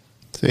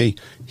 See,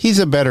 he's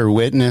a better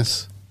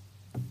witness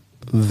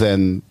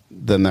than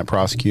that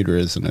prosecutor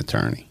is an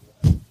attorney.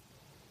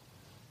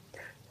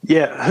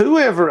 Yeah,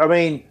 whoever, I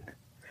mean,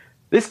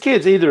 this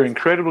kid's either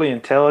incredibly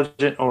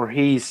intelligent or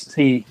he,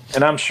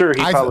 and I'm sure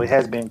he probably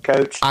has been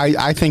coached.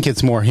 I think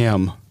it's more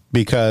him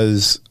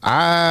because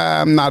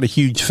I'm not a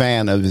huge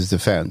fan of his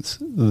defense.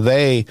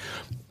 I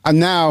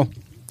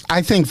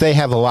think they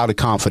have a lot of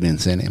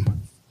confidence in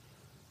him.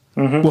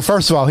 Mm-hmm. Well,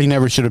 first of all, he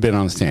never should have been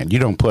on the stand. You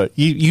don't put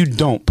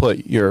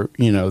your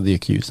the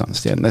accused on the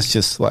stand. That's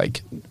just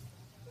like,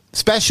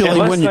 especially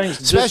when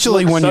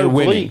you're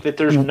winning. That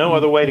there's no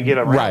other way to get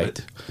around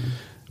it.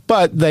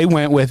 But they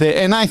went with it,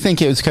 and I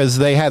think it was because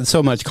they had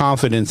so much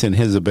confidence in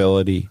his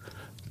ability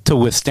to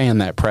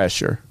withstand that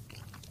pressure.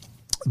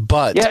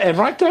 But yeah, and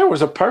right there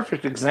was a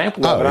perfect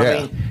example of it. I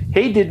mean,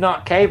 he did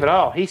not cave at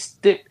all.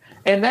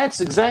 And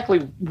that's exactly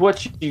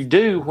what you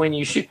do when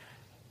you shoot.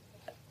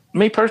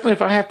 Me personally,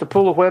 if I have to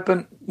pull a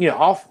weapon,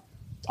 off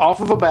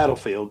of a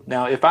battlefield.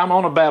 Now, if I'm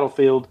on a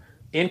battlefield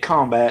in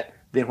combat,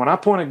 then when I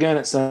point a gun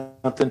at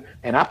something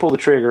and I pull the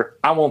trigger,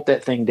 I want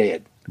that thing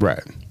dead.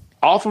 Right.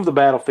 Off of the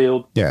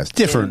battlefield. Yeah, it's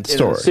different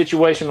story. In a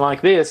situation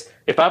like this,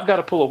 if I've got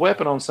to pull a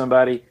weapon on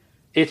somebody,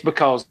 it's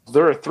because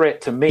they're a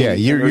threat to me. Yeah,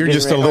 you're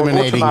just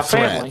eliminating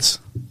threats.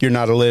 You're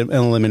not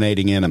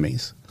eliminating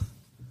enemies.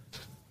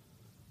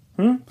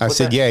 I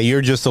said, you're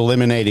just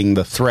eliminating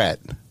the threat,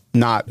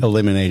 not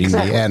eliminating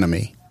the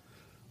enemy.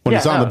 When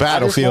it's on the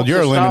battlefield,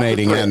 you're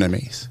eliminating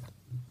enemies.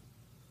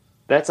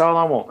 That's all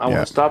I want. I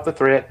want to stop the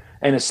threat.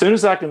 And as soon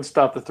as I can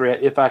stop the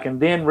threat, if I can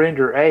then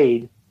render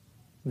aid,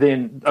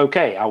 then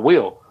okay, I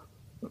will.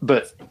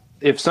 But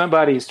if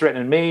somebody is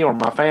threatening me or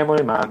my family,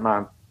 then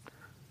I'm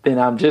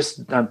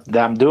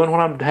doing what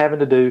I'm having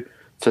to do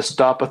to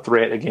stop a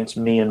threat against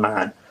me and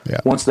mine. Yeah.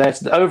 Once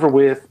that's over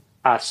with,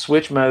 I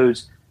switch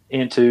modes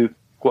into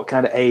what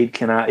kind of aid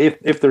can I,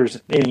 if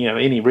there's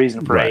any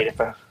reason for aid.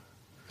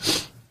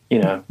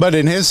 But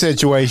in his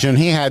situation,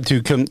 he had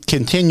to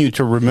continue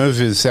to remove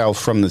himself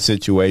from the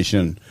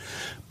situation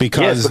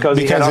because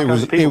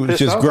it was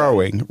just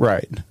growing,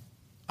 right?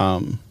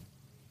 But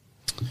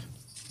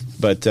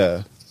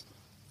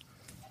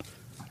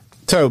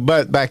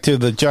back to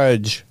the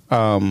judge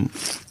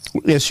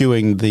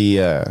issuing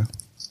the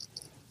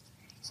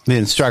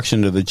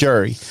instruction to the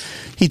jury.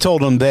 He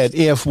told them that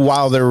if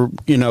while they're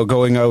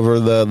going over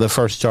the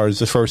first charge,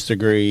 the first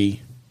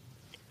degree,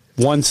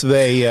 once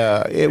they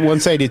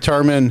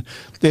determine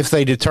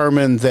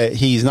that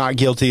he's not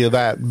guilty of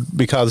that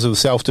because of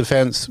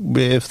self-defense,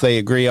 if they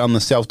agree on the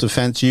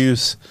self-defense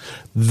use,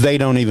 they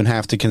don't even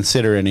have to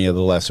consider any of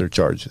the lesser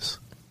charges.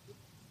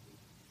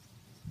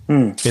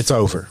 It's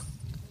over.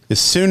 As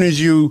soon as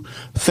you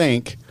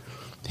think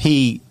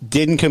he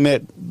didn't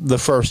commit the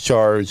first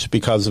charge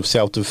because of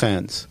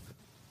self-defense,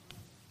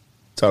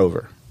 it's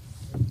over.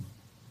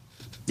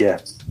 Yeah.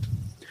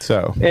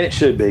 So. And it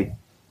should be.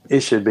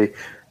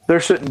 There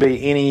shouldn't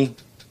be any.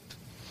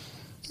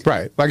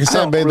 Right. Like I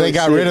said, they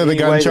got rid of the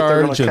gun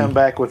charge. And come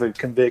back with a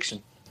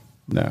conviction.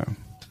 No.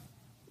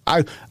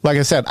 Like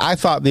I said, I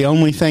thought the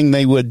only thing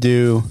they would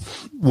do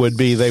would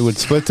be they would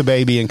split the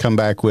baby and come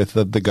back with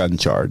the gun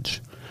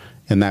charge.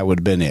 And that would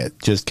have been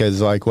it. Just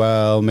because,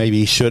 maybe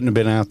he shouldn't have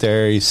been out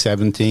there. He's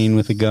 17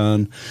 with a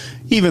gun.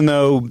 Even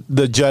though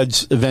the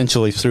judge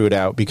eventually threw it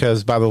out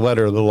because by the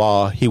letter of the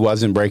law, he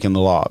wasn't breaking the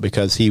law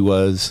because he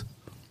was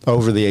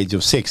over the age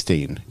of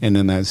 16. And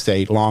in that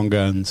state, long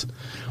guns,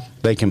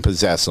 they can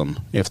possess them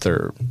if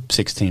they're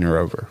 16 or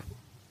over.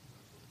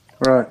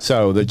 Right.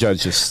 So the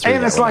judge just threw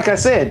And it's like I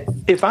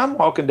said, if I'm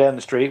walking down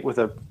the street with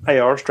an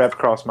AR strapped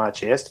across my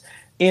chest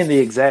in the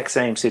exact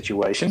same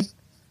situation,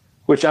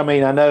 which, I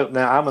know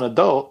now I'm an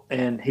adult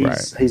and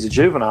he's a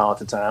juvenile at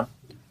the time.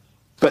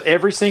 But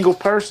every single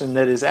person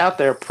that is out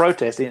there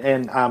protesting,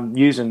 and I'm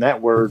using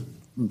that word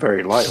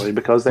very lightly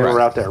because they were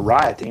out there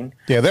rioting.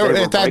 Yeah,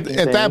 at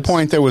that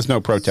point, there was no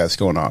protest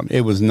going on.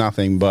 It was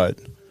nothing but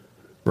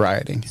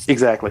rioting.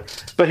 Exactly.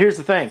 But here's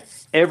the thing.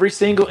 Every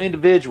single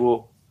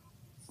individual,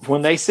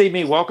 when they see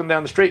me walking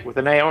down the street with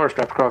an AR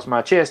strapped across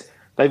my chest,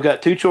 they've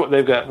got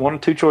one or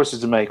two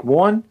choices to make.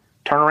 One,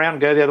 turn around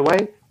and go the other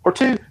way. Or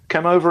two,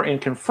 come over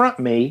and confront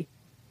me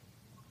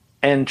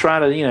and try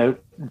to,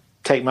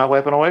 take my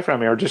weapon away from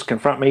me, or just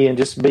confront me and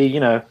just be,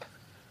 or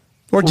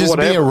just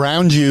whatever. Be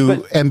around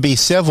you and be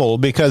civil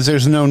because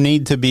there's no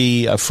need to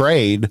be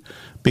afraid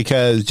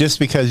because just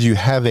because you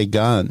have a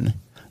gun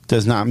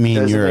does not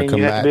mean you're a combatant.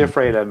 You have to be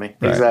afraid of me.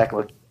 Right.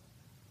 Exactly.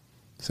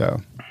 So,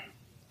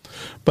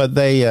 but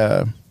they,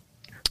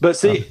 but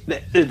see,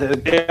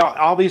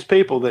 all these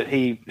people that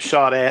he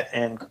shot at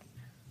and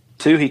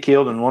 2 he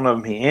killed and 1 of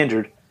them he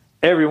injured,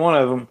 every one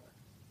of them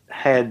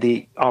had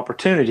the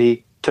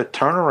opportunity to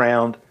turn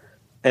around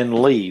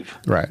and leave.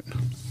 Right.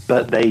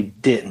 But they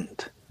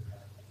didn't.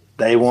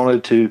 They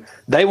wanted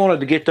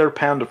to get their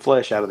pound of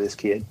flesh out of this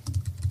kid,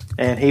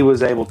 and he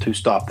was able to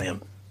stop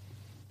them.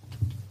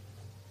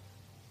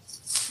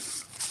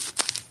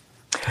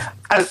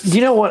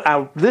 You know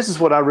what? This is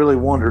what I really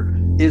wonder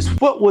is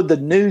what would the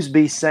news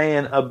be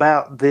saying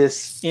about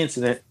this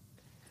incident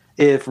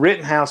if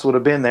Rittenhouse would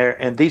have been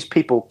there and these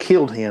people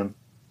killed him?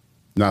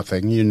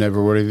 Nothing. You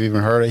never would have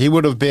even heard it. He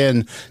would have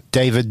been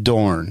David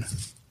Dorn,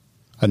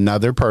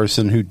 another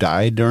person who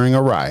died during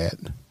a riot.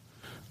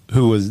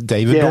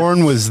 David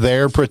Dorn was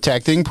there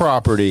protecting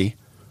property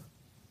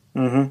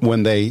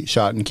when they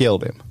shot and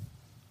killed him,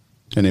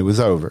 and it was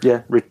over.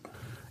 Yeah.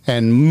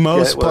 And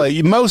most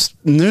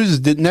news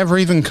never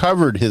even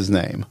covered his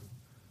name.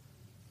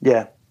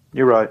 Yeah,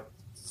 you're right.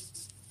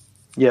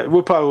 Yeah,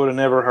 we probably would have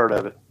never heard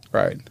of it.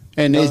 Right,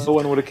 and no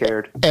one would have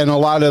cared. And a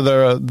lot of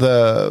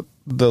the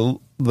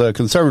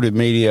conservative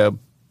media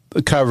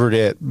covered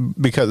it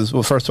because,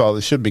 well, first of all, they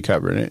should be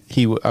covering it.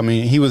 He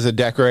was a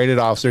decorated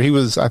officer. He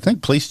was, I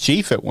think, police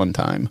chief at one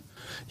time.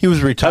 He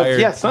was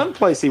retired.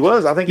 Someplace he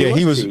was. I think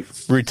he was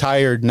chief.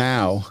 Retired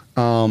now.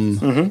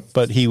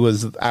 But he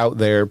was out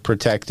there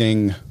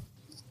protecting,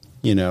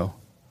 either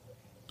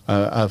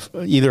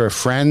a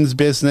friend's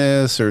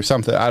business or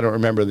something. I don't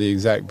remember the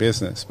exact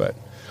business, but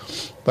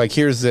like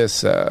here's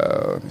this.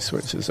 Let me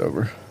switch this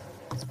over.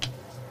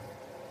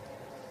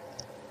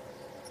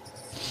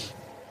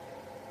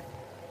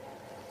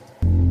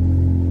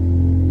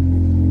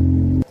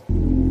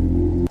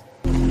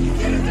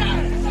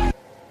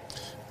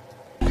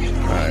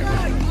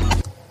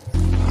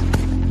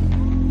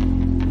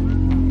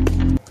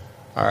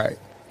 All right.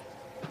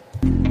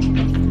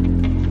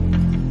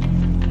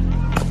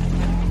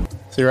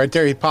 See right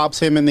there, he pops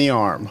him in the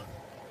arm.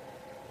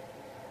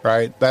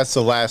 Right? That's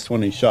the last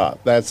one he shot.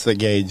 That's the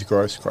Gage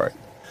Grosskreutz.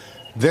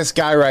 This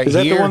guy right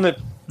here. Is that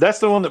that's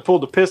the one that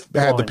pulled the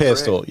pistol? Had the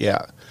pistol, correct?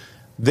 Yeah.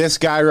 This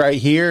guy right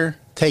here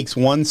takes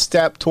one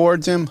step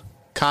towards him.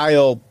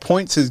 Kyle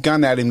points his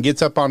gun at him,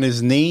 gets up on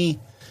his knee.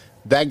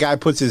 That guy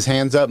puts his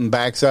hands up and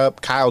backs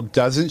up. Kyle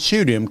doesn't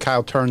shoot him.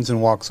 Kyle turns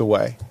and walks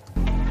away.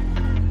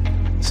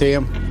 See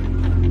him?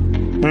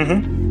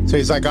 Mm-hmm. So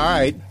he's like, all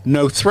right,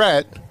 no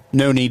threat,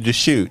 no need to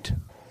shoot.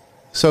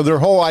 So their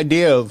whole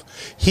idea of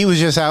he was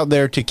just out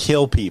there to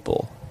kill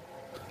people.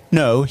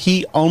 No,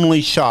 he only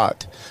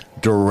shot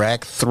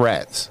direct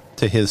threats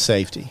to his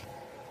safety.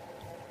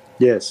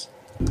 Yes.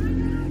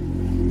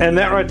 And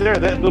that right there,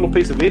 that little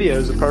piece of video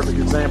is a perfect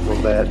example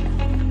of that.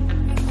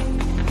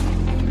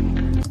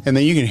 And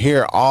then you can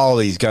hear all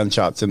these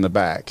gunshots in the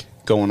back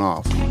going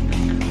off.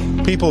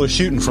 People are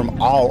shooting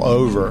from all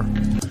over.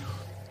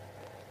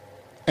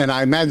 And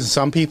I imagine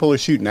some people are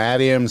shooting at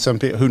him, some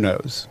people, who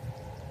knows?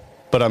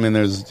 But I mean,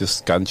 there's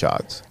just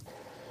gunshots.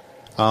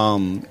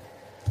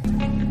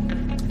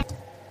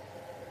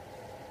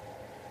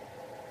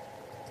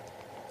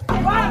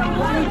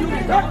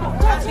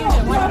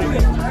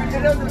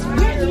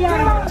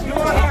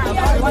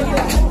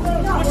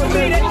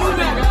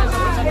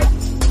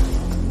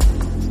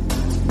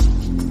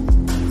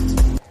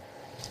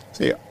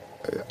 See,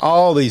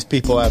 all these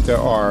people out there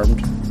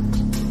armed.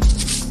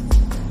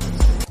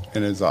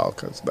 And it's all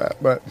because of that.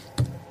 But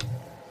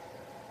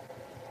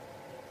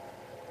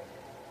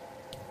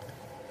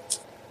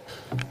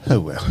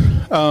oh well.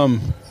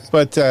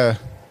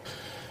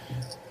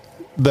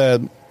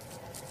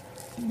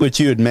 Which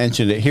you had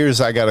mentioned it.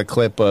 Here's I got a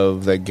clip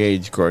of the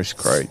Gage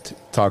Grosskreutz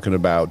talking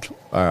about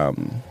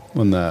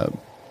when the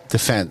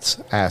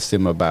defense asked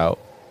him about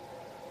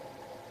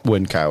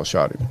when Kyle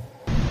shot him.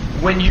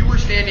 When you were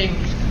standing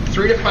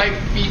 3 to 5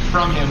 feet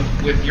from him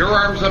with your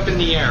arms up in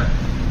the air,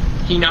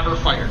 he never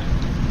fired.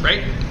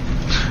 Right?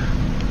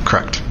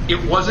 Correct. It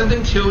wasn't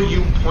until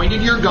you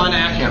pointed your gun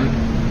at him,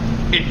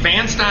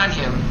 advanced on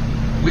him,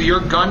 with your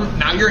gun,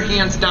 now your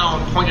hands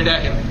down, pointed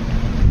at him,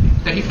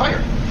 that he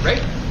fired,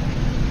 right?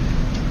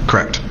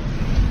 Correct.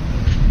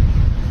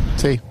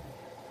 See?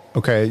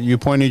 Okay, you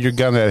pointed your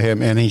gun at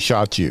him and he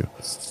shot you.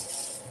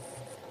 Is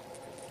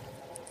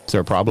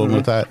there a problem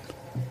with that?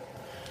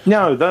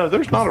 No,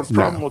 there's not a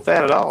problem with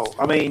that at all.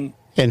 I mean...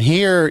 And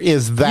here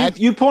is that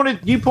you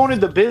pointed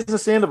the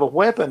business end of a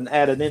weapon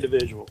at an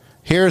individual.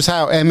 Here's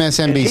how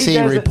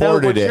MSNBC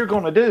reported what it. You're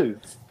going to do.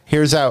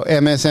 Here's how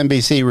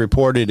MSNBC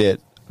reported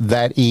it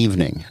that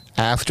evening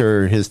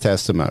after his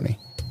testimony.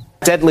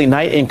 Deadly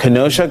night in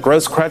Kenosha,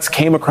 Grosskreutz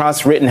came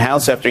across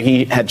Rittenhouse after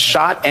he had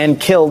shot and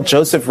killed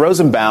Joseph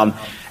Rosenbaum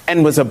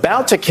and was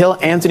about to kill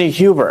Anthony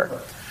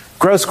Huber.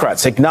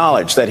 Grosskreutz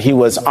acknowledged that he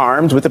was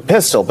armed with a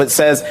pistol, but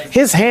says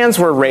his hands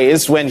were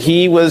raised when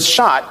he was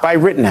shot by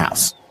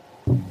Rittenhouse.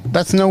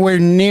 That's nowhere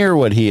near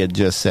what he had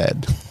just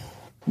said.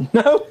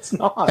 No, it's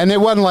not. And it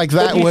wasn't like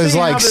that was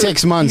like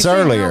 6 months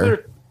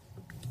earlier.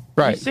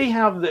 Right. You see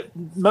how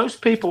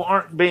most people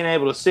aren't being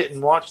able to sit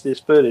and watch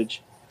this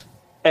footage,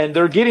 and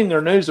they're getting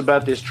their news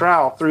about this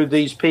trial through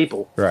these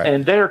people. Right.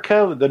 And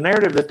the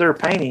narrative that they're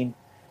painting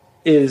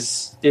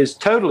is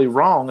totally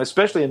wrong,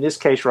 especially in this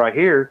case right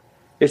here.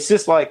 It's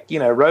just like,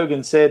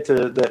 Rogan said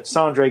to that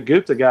Sanjay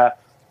Gupta guy,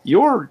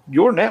 your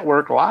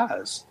network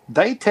lies.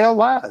 They tell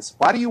lies.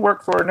 Why do you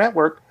work for a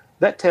network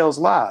that tells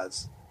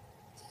lies?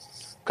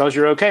 Because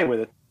you're okay with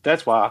it.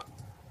 That's why.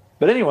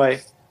 But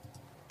anyway,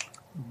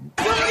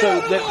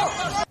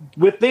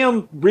 with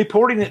them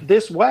reporting it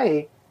this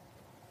way,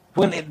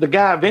 when the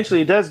guy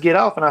eventually does get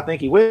off, and I think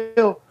he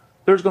will,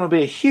 there's going to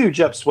be a huge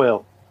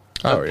upswell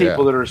of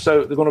people that are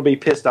they're going to be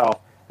pissed off.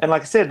 And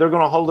like I said, they're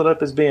going to hold it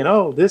up as being,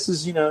 this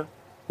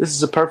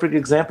is a perfect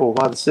example of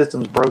why the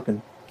system's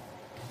broken.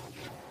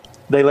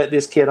 They let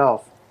this kid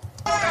off.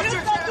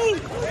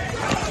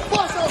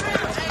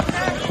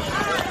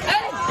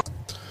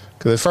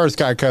 Because the first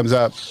guy comes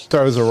up,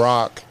 throws a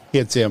rock,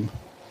 hits him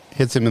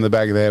in the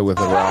back of the head with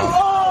a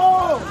rock.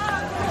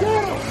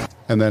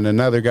 And then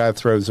another guy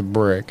throws a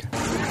brick.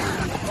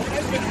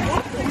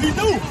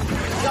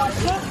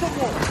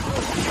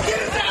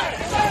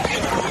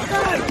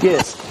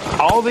 Yes,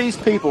 all these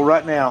people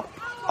right now,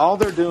 all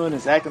they're doing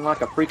is acting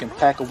like a freaking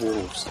pack of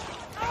wolves.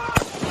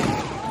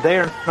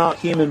 They're not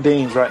human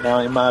beings right now,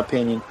 in my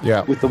opinion,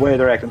 with the way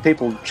they're acting.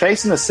 People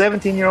chasing a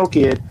 17-year-old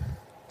kid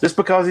just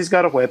because he's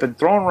got a weapon,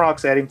 throwing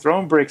rocks at him,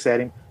 throwing bricks at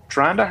him,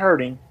 trying to hurt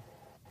him,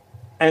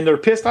 and they're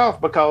pissed off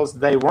because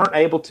they weren't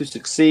able to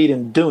succeed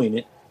in doing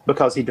it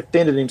because he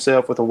defended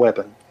himself with a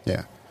weapon.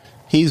 Yeah.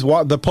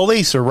 The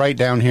police are right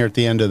down here at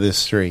the end of this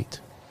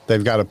street.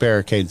 They've got a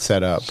barricade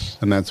set up,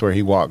 and that's where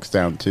he walks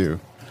down to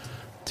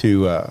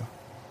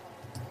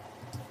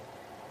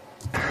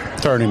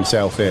turn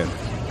himself in.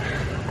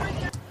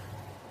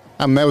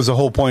 That was the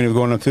whole point of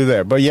going up through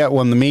there. But yet,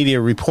 when the media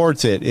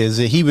reports it, is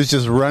that he was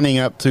just running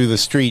up through the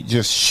street,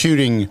 just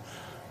shooting.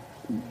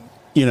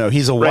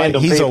 He's a white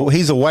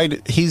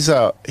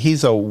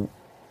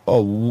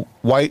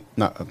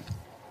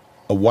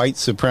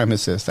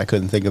supremacist. I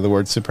couldn't think of the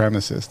word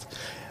supremacist.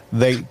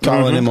 They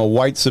calling him a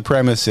white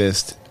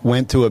supremacist.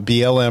 Went to a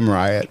BLM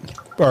riot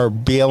or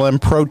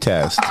BLM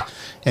protest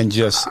and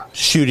just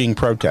shooting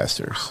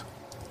protesters,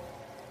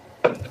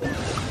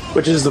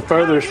 which is the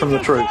furthest from the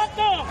truth.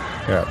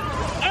 Yeah.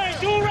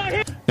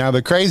 Now,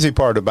 the crazy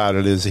part about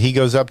it is he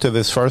goes up to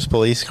this first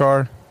police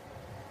car,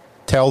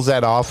 tells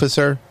that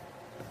officer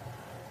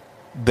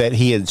that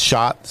he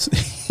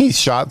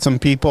shot some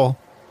people,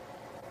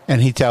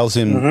 and he tells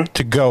him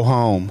to go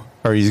home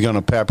or he's going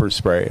to pepper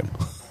spray him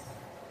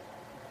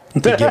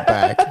to get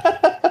back.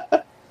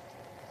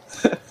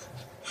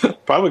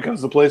 Probably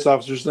because the police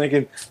officer's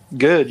thinking,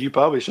 good, you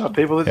probably shot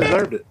people that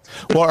deserved it.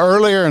 Well,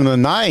 earlier in the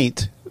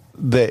night,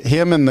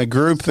 him and the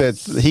group that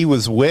he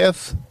was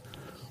with,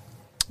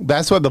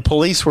 that's what the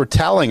police were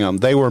telling him.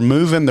 They were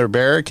moving their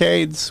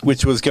barricades,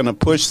 which was going to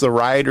push the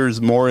rioters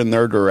more in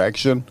their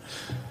direction,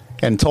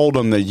 and told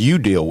them that you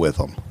deal with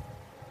them.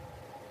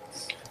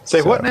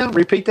 What now?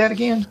 Repeat that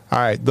again. All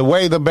right. The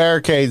way the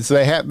barricades,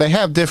 they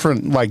have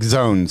different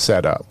zones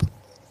set up,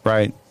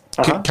 right?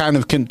 Kind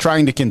of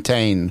trying to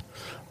contain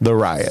the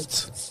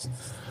riots.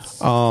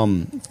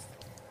 And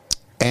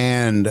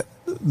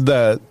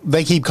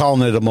they keep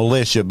calling it a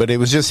militia, but it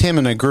was just him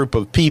and a group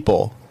of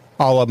people.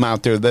 All of them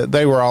out there,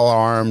 they were all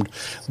armed.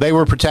 They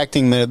were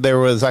protecting there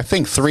was, I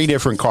think, 3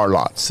 different car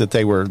lots that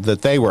they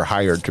were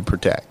hired to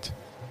protect.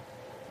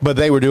 But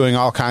they were doing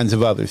all kinds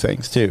of other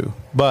things too.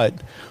 But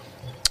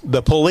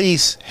the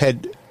police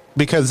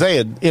because they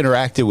had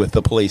interacted with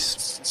the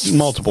police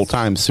multiple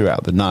times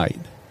throughout the night.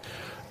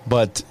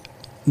 But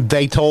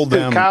they told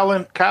them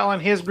Kyle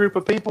and his group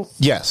of people?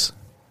 Yes.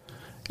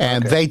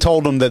 And they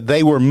told them that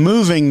they were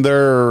moving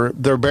their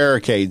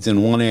barricades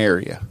in one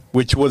area,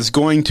 which was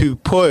going to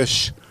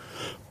push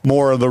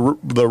more of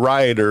the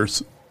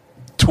rioters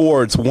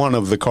towards one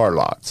of the car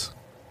lots.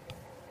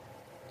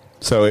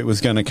 So it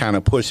was going to kind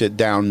of push it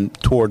down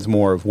towards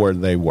more of where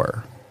they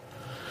were.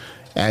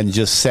 And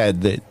just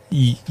said that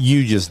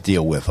you just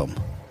deal with them.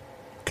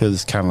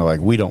 Because kind of like,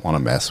 we don't want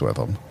to mess with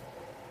them.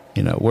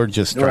 We're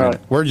just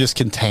we're just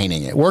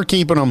containing it. We're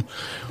keeping them.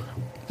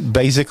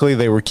 Basically,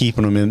 they were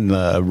keeping them in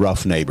the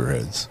rough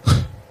neighborhoods.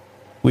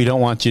 We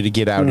don't want you to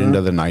get out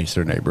into the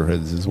nicer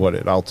neighborhoods is what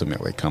it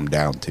ultimately come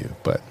down to.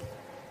 But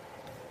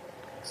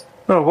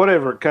well,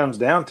 whatever it comes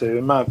down to,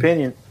 in my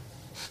opinion,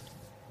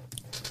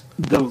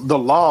 the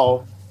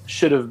law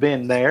should have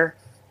been there,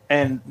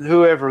 and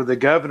whoever the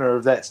governor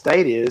of that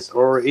state is,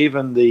 or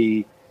even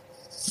the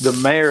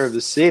mayor of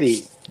the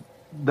city,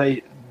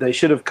 they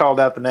should have called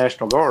out the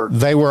National Guard.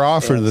 They were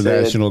offered the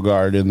National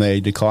Guard, and they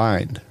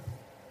declined.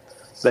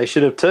 They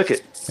should have took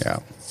it. Yeah.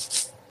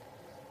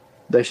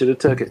 They should have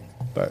took it.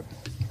 But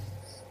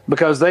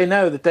because they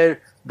know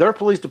that their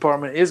police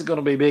department isn't going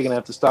to be big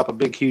enough to stop a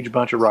big, huge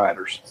bunch of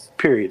rioters.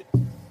 Period.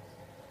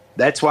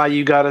 That's why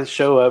you got to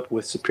show up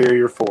with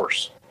superior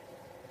force.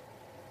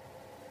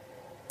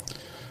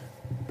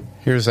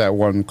 Here's that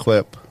one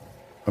clip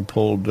I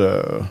pulled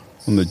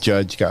when the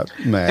judge got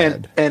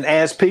mad. And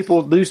as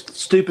people do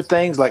stupid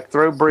things like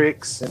throw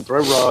bricks and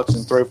throw rocks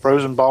and throw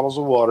frozen bottles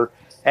of water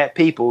at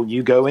people,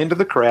 you go into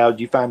the crowd,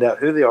 you find out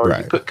who they are,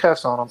 you put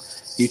cuffs on them,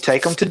 you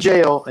take them to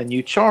jail, and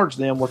you charge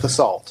them with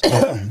assault.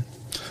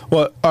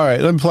 Well, all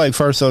right, let me play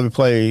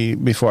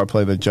before I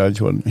play the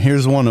judge one.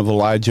 Here's one of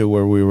Elijah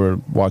where we were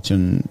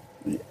watching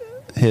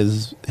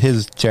his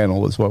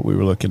channel was what we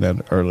were looking at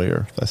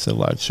earlier. That's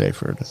Elijah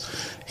Schaefer.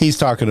 He's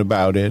talking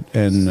about it,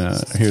 and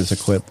here's a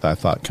clip that I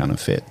thought kind of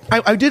fit.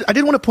 I did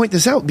want to point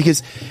this out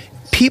because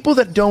people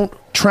that don't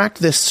track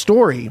this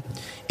story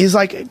is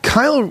like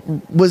Kyle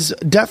was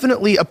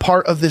definitely a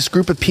part of this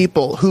group of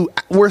people who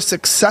were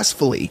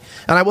successfully,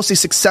 and I will say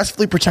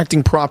successfully,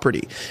 protecting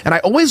property. And I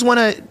always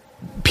want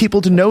people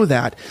to know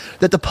that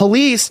the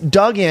police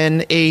dug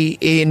in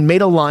and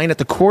made a line at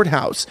the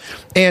courthouse,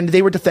 and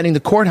they were defending the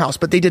courthouse,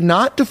 but they did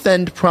not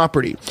defend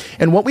property.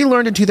 And what we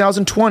learned in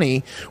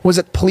 2020 was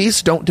that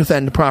police don't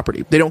defend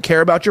property. They don't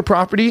care about your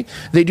property.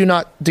 They do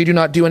not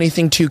do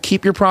anything to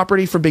keep your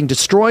property from being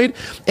destroyed.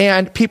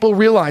 And people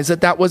realized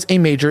that was a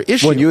major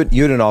issue. Well, you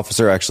had an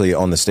officer actually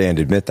on the stand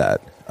admit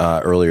that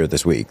earlier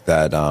this week,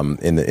 that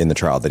in the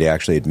trial, that he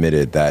actually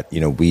admitted that,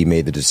 we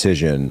made the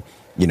decision,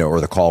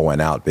 or the call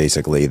went out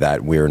basically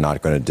that we're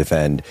not going to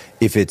defend.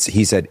 He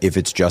said, if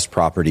it's just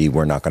property,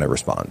 we're not going to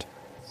respond.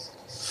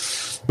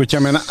 Which, I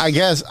mean, I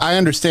guess I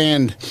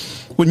understand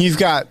when you've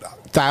got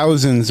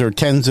thousands or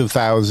tens of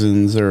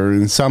thousands, or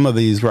in some of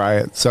these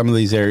riots, some of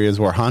these areas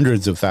where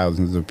hundreds of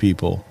thousands of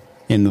people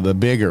into the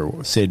bigger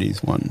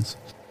cities ones,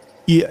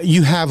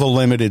 you have a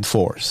limited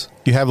force.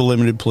 You have a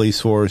limited police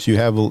force. You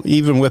have,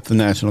 even with the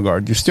National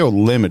Guard, you're still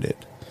limited.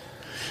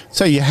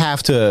 So you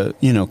have to,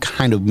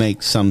 kind of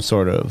make some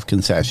sort of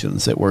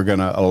concessions that we're going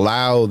to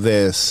allow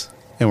this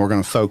and we're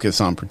going to focus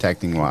on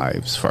protecting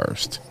lives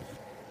first.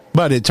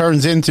 But it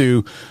turns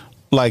into,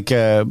 like,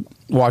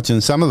 watching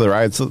some of the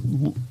riots.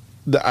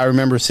 I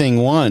remember seeing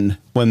one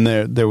when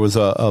there was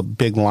a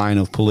big line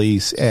of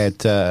police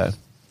at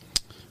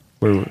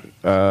where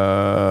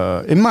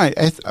it might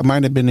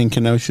have been in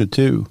Kenosha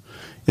too.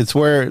 It's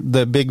where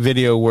the big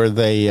video where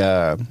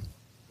they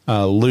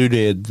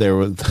looted. There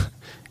was.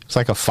 It's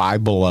like a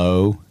Five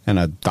Below and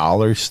a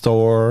dollar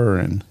store,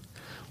 and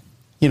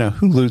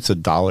who loots a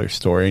dollar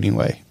store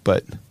anyway?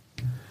 But,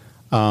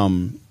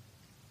 and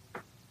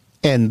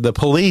the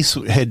police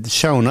had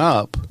shown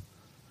up,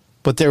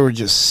 but there were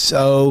just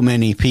so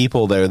many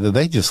people there that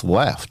they just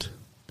left.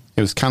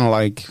 It was kind of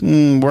like,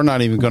 we're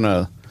not even going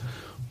to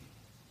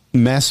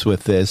mess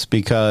with this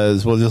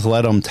because we'll just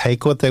let them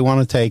take what they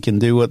want to take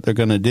and do what they're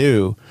going to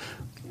do.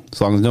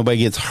 As long as nobody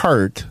gets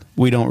hurt,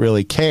 we don't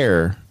really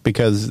care.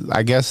 Because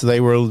I guess they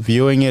were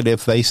viewing it,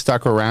 if they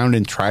stuck around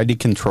and tried to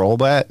control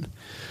that,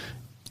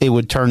 it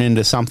would turn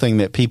into something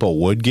that people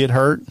would get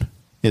hurt,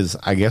 is,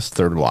 I guess,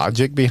 their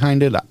logic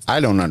behind it.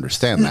 I don't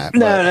understand that.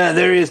 No,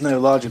 there is no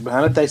logic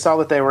behind it. They saw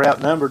that they were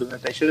outnumbered and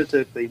that they should have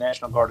took the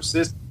National Guard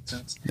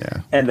assistance,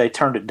 and they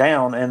turned it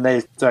down, and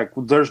they like,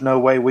 well, there's no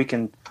way we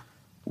can't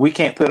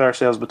put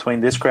ourselves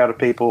between this crowd of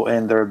people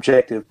and their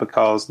objective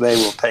because they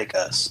will take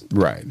us.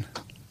 Right.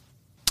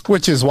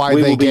 Which is why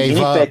they gave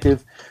up.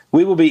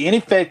 We will be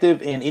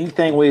ineffective in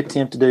anything we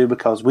attempt to do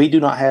because we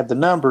do not have the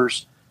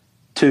numbers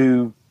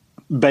to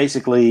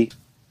basically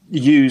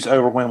use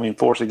overwhelming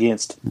force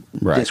against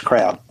this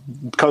crowd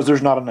because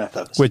there's not enough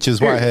of us. Which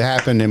is why it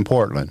happened in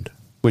Portland,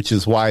 which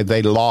is why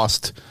they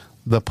lost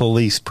the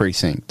police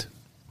precinct.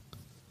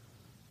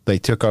 They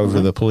took over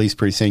the police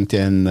precinct,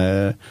 and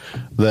the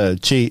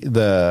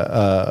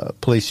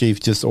police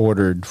chief just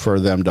ordered for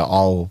them to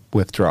all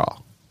withdraw,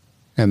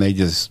 and they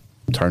just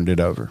turned it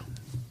over.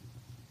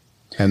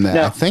 And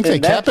I think they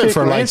kept it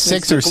for like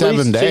 6 or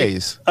 7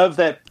 days. Of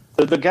that,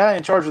 the guy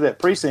in charge of that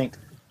precinct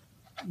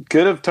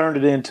could have turned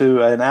it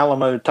into an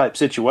Alamo type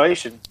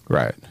situation,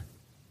 right?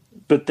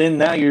 But then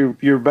now you're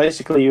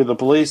the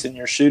police and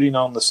you're shooting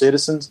on the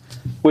citizens,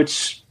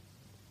 which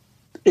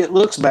it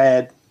looks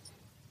bad.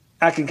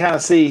 I can kind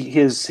of see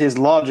his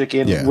logic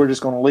in we're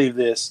just going to leave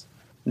this,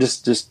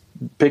 just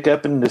pick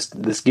up and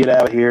just get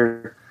out of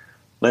here,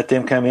 let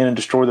them come in and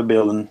destroy the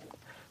building,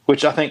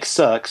 which I think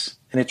sucks.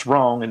 And it's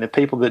wrong, and the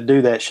people that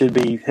do that should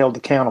be held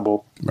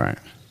accountable. Right.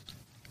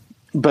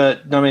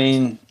 But, I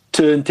mean,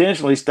 to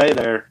intentionally stay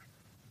there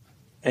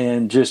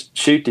and just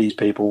shoot these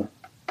people,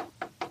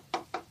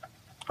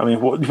 I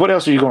mean, what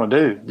else are you going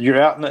to do?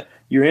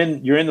 You're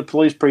in the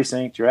police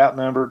precinct. You're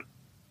outnumbered.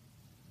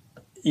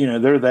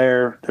 They're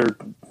there.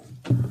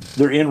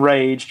 They're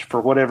enraged for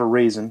whatever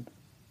reason.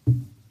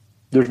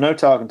 There's no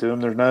talking to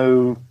them. There's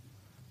no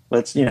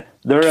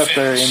they're up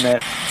there in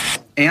that.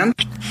 And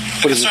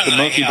what is it, the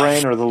monkey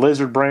brain or the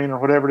lizard brain or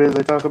whatever it is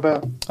they talk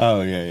about?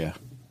 Oh, yeah.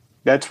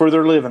 That's where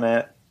they're living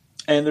at,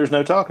 and there's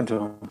no talking to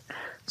them.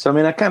 So, I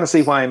mean, I kind of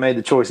see why he made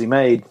the choice he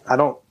made. I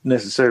don't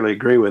necessarily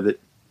agree with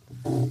it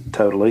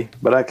totally,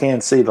 but I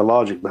can see the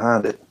logic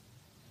behind it.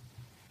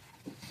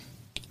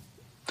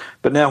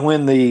 But now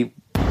when the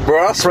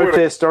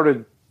protest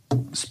started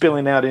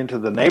spilling out into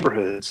the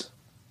neighborhoods,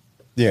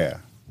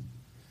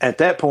 at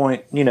that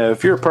point,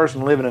 if you're a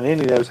person living in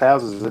any of those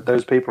houses that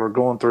those people are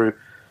going through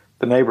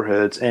the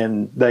neighborhoods,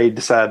 and they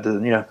decide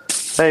to,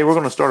 hey, we're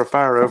going to start a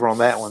fire over on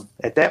that one.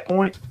 At that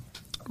point,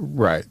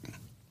 right?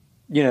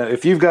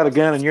 If you've got a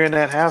gun and you're in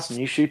that house and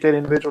you shoot that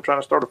individual trying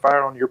to start a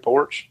fire on your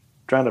porch,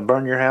 trying to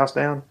burn your house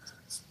down,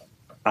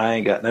 I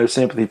ain't got no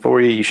sympathy for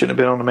you. You shouldn't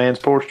have been on the man's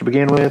porch to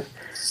begin with,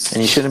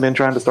 and you shouldn't have been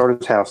trying to start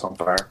his house on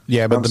fire.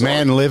 Yeah, but the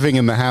man living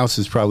in the house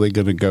is probably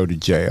going to go to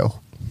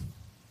jail.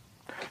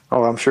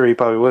 Oh, I'm sure he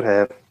probably would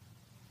have.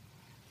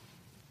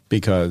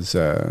 Because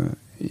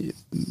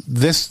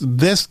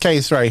this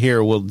case right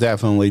here will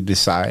definitely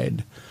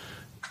decide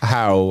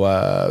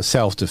how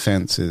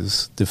self-defense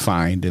is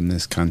defined in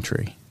this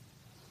country.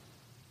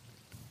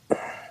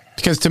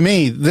 Because to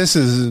me, this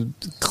is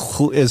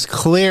as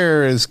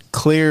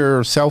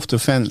clear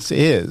self-defense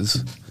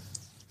is.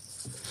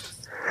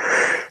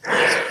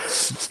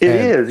 It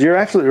is. You're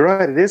absolutely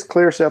right. It is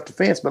clear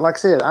self-defense. But like I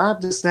said, I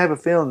just have a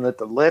feeling that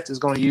the left is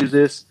going to use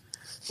this,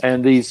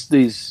 and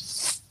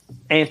these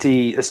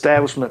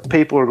anti-establishment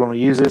people are going to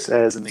use this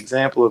as an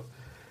example of,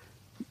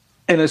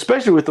 and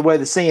especially with the way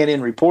the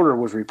CNN reporter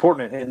was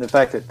reporting it, and the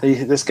fact that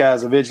this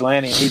guy's a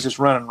vigilante and he's just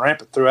running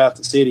rampant throughout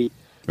the city,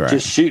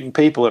 just shooting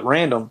people at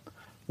random.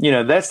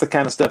 That's the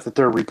kind of stuff that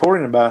they're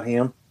reporting about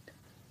him.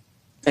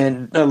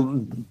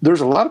 And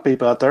there's a lot of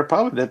people out there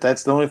probably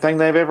that's the only thing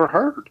they've ever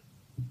heard.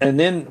 And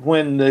then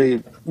when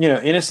the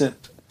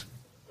innocent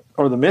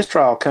or the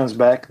mistrial comes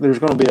back, there's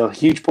going to be a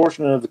huge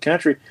portion of the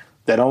country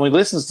that only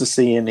listens to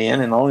CNN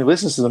and only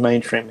listens to the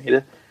mainstream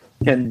media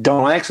and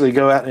don't actually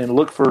go out and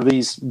look for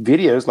these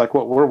videos like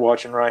what we're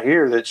watching right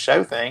here that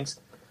show things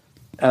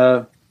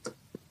and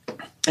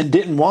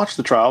didn't watch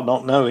the trial,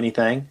 don't know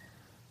anything.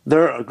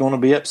 They're going to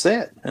be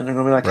upset, and they're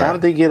going to be like, how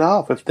did he get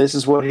off if this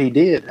is what he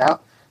did? How,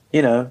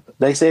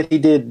 they said he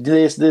did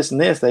this, this,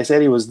 and this. They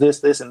said he was this,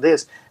 this, and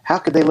this. How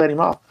could they let him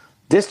off?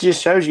 This just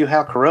shows you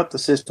how corrupt the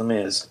system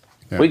is.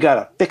 Yeah. We got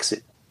to fix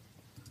it.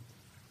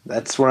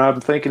 That's where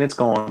I'm thinking it's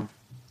going.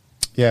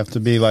 You have to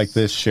be like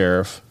this,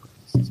 Sheriff.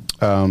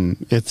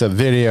 It's a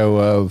video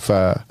of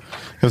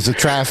it was a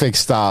traffic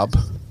stop,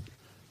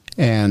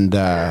 and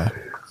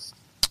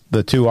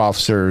the two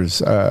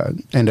officers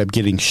end up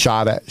getting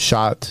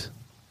shot.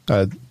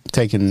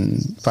 Taking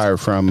fire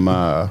from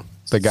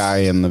the guy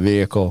in the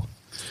vehicle,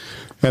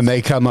 and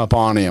they come up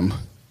on him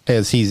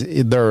as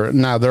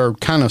they're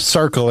kind of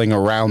circling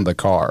around the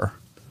car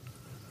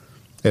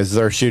as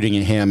they're shooting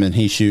at him and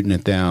he's shooting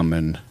at them,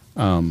 and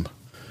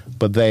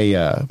but they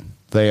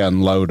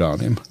unload on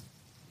him.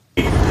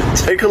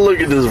 Take a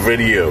look at this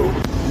video.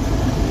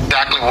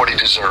 Exactly what he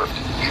deserved.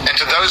 And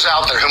to those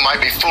out there who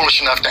might be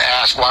foolish enough to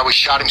ask why we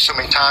shot him so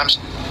many times,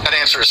 that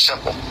answer is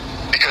simple.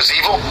 Because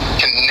evil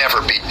can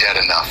never be dead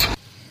enough.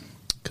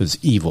 Because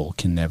evil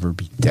can never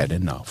be dead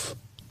enough.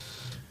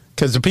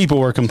 Because the people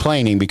were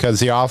complaining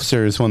because the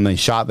officers, when they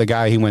shot the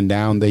guy, he went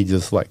down, they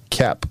just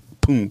kept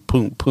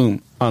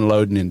boom,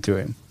 unloading into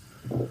him.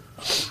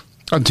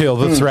 Until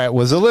the threat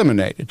was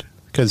eliminated.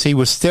 Because he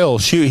was still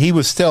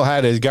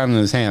had his gun in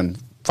his hand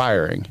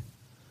firing.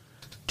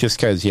 Just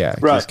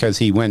because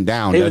he went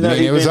down doesn't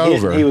mean it was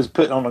over. He was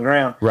put on the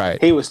ground. Right.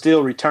 He was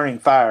still returning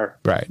fire.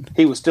 Right.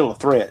 He was still a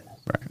threat.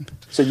 Right.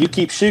 So you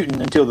keep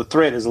shooting until the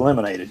threat is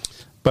eliminated.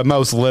 But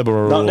most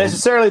liberal... Not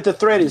necessarily that the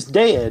threat is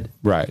dead.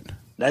 Right.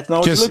 That's not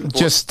what you're looking for.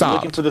 Just stop. You're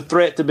looking for the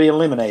threat to be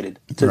eliminated,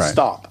 to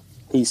stop.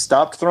 He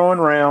stopped throwing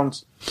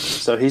rounds,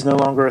 so he's no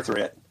longer a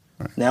threat.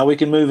 Right. Now we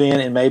can move in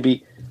and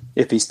maybe,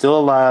 if he's still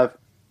alive,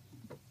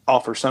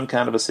 offer some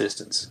kind of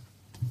assistance.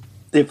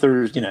 If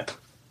there's,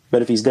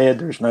 but if he's dead,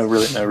 there's no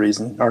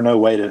reason or no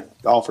way to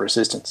offer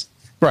assistance.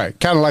 Right.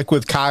 Kind of like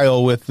with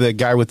Kyle, with the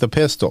guy with the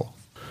pistol.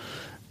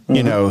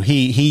 Mm-hmm.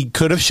 He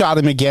could have shot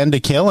him again to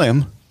kill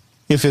him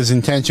if his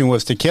intention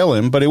was to kill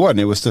him, but it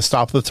wasn't. It was to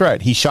stop the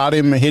threat. He shot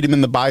him, hit him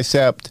in the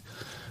bicep,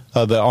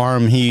 the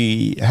arm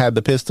he had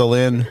the pistol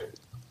in.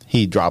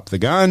 He dropped the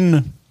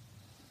gun.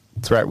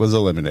 Threat was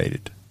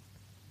eliminated.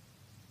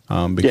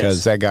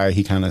 Because that guy,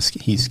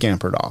 he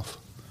scampered off.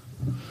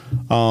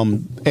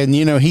 And,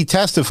 he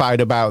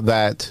testified about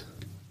that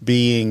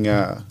being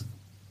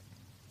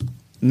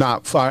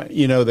not fine,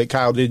 that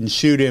Kyle didn't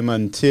shoot him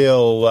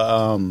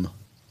until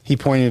he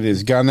pointed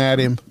his gun at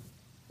him.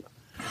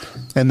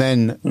 And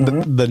then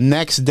the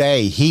next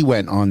day, he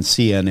went on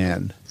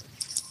CNN.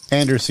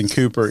 Anderson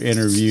Cooper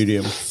interviewed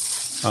him.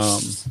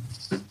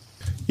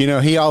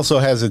 He also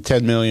has a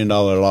 $10 million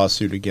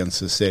lawsuit against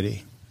the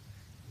city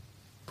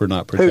for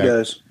not protecting. Who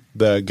does?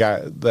 the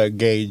guy, the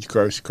Gage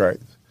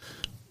Grosskreutz,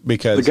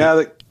 because the guy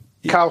that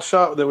Kyle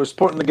shot that was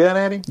pointing the gun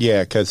at him.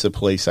 Yeah, because the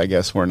police, I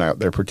guess, weren't out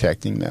there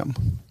protecting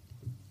them.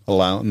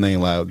 And they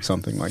allowed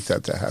something like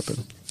that to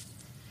happen.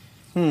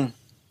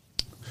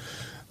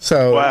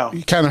 So wow.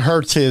 It kind of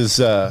hurts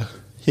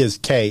his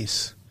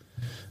case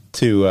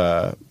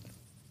to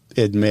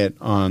admit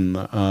on.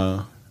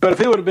 But if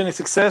he would have been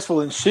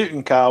successful in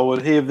shooting Kyle,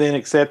 would he have then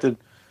accepted,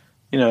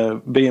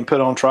 being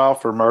put on trial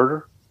for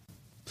murder?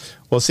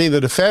 Well, see,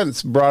 the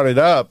defense brought it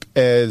up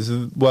as,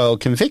 well,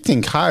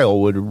 convicting Kyle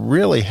would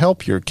really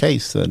help your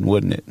case then,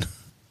 wouldn't it?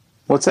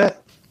 What's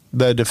that?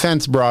 The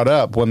defense brought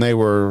up when they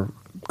were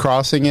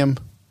crossing him,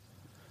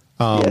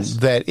 yes,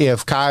 that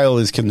if Kyle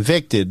is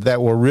convicted,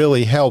 that will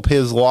really help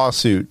his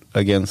lawsuit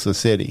against the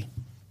city.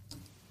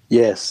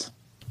 Yes.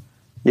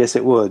 Yes,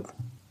 it would.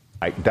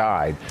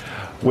 Died.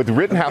 With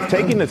Rittenhouse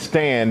taking the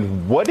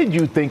stand, what did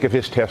you think of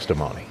his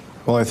testimony?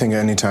 Well, I think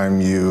anytime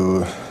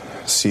you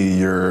see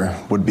your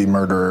would-be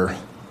murderer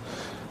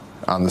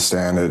on the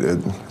stand,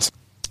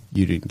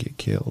 you didn't get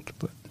killed,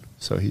 but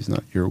so he's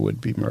not your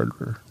would-be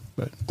murderer,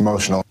 but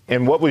emotional.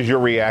 And what was your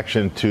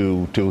reaction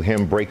to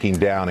him breaking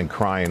down and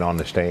crying on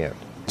the stand?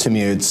 To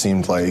me, it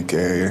seemed like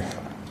a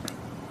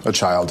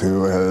child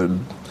who had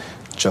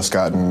just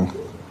gotten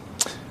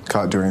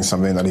caught doing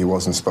something that he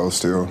wasn't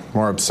supposed to.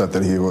 More upset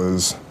that he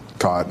was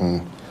caught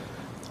and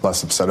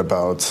less upset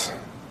about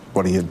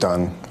what he had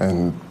done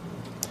and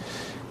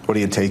what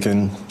he had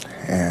taken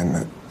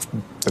and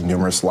the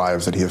numerous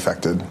lives that he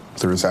affected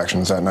through his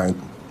actions that night.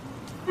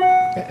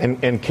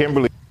 And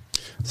Kimberly...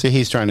 See,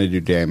 he's trying to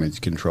do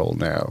damage control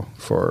now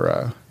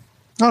for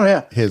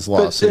his But,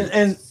 lawsuit.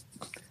 and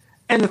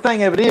the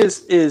thing of it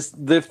is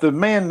if the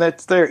man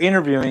that's there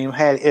interviewing him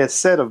had a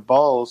set of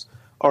balls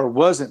or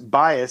wasn't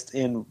biased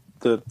in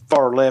the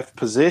far left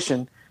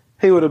position,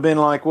 he would have been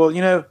like, well,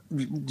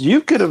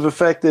 you could have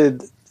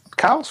affected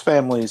Kyle's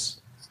family's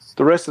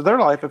the rest of their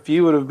life if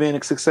you would have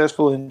been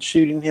successful in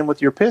shooting him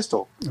with your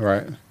pistol.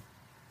 Right.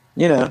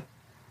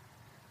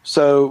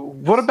 So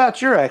what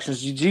about your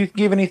actions? Did you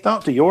give any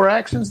thought to your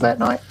actions that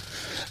night?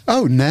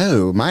 Oh,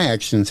 no. My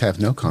actions have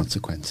no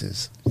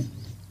consequences.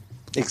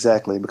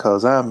 Exactly,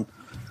 because oh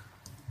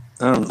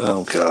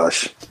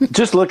gosh.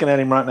 Just looking at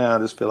him right now, I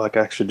just feel like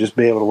I should just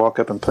be able to walk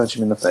up and punch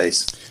him in the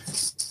face.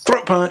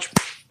 Throat punch.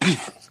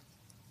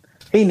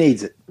 He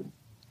needs it.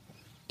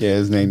 Yeah,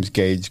 his name's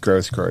Gage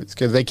Grosskreutz.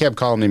 Because they kept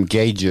calling him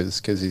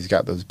Gauges because he's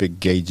got those big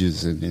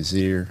gauges in his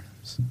ear.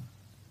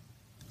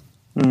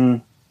 There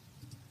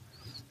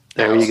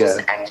you go. Was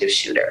an active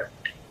shooter.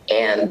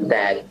 And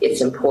that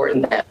it's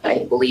important that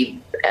I believe,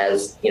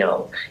 as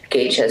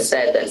Gage has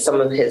said, that some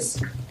of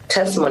his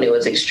testimony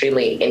was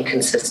extremely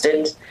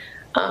inconsistent.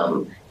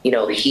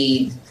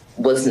 He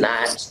was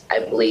not, I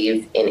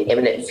believe, in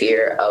imminent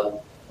fear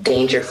of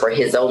danger for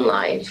his own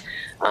life.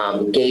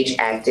 Gage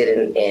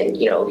acted and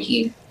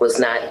he was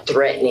not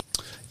threatening.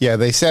 Yeah,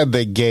 they said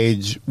that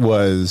Gage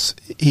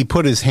he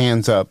put his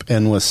hands up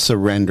and was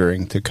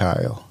surrendering to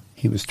Kyle.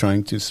 He was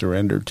trying to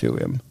surrender to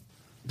him.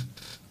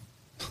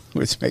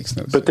 Which makes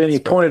no sense. But then he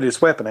pointed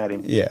his weapon at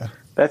him. Yeah.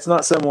 That's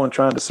not someone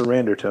trying to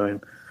surrender to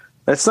him.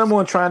 That's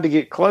someone trying to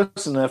get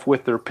close enough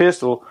with their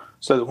pistol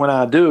so that when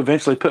I do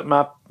eventually put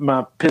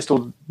my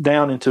pistol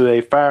down into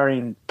a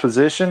firing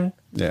position,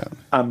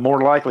 I'm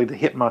more likely to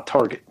hit my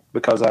target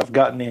because I've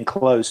gotten in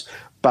close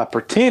by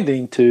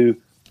pretending to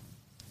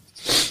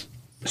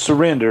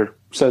surrender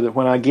so that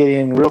when I get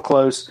in real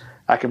close,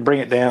 I can bring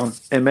it down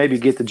and maybe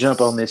get the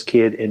jump on this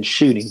kid and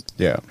shoot him.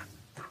 Yeah.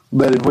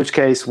 But in which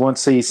case,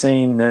 once he's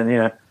seen,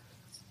 then,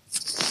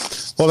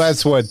 Well,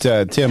 that's what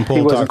Tim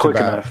Pool wasn't talked quick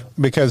about enough.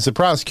 because the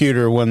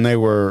prosecutor, when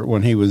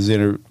he was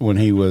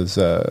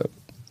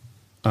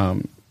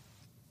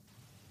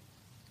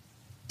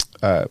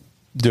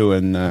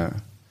doing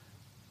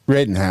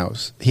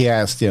Rittenhouse, he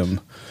asked him,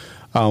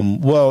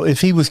 well,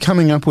 if he was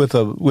coming up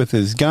with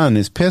his gun,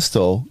 his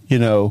pistol,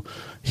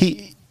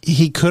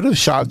 he could have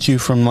shot you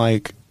from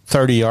like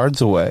 30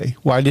 yards away.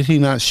 Why did he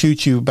not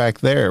shoot you back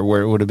there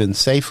where it would have been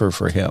safer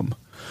for him?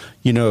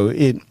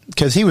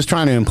 Because he was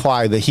trying to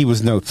imply that he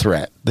was no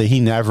threat, that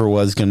he never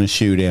was going to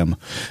shoot him,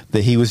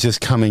 that he was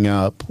just coming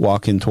up,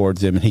 walking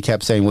towards him. And he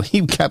kept saying, well,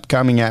 he kept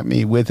coming at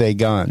me with a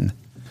gun.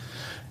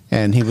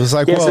 And he was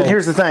like, yes, well, and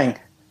here's the thing.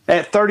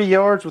 At 30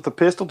 yards with a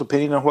pistol,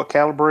 depending on what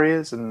caliber it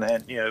is and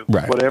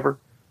Right. whatever,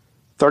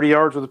 30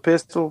 yards with a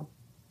pistol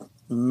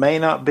may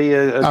not be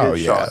a good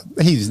shot.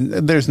 There's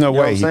no You know what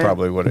way I'm he saying?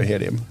 probably would have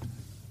hit him.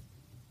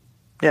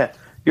 Yeah,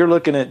 you're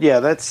looking at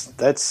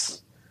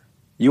that's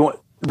you want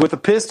with a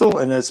pistol,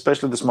 and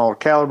especially the smaller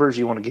calibers,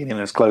 you want to get in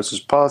as close as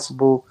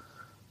possible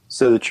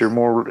so that you're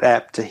more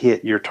apt to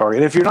hit your target.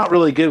 And if you're not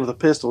really good with a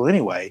pistol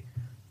anyway,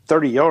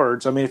 30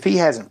 yards. I mean, if he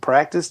hasn't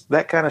practiced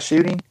that kind of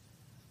shooting,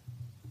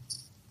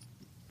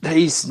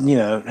 he's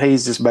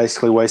just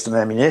basically wasting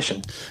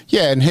ammunition.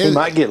 Yeah, and he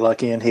might get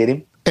lucky and hit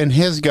him. And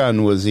his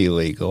gun was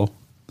illegal,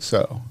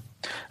 so.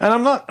 And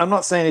I'm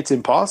not saying it's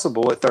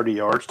impossible at 30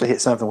 yards to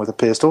hit something with a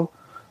pistol,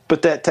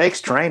 but that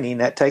takes training,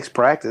 that takes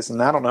practice,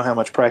 and I don't know how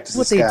much practice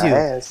this guy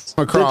has.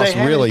 McCross Did they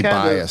have really any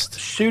kind of biased.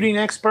 shooting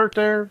expert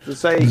there to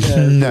say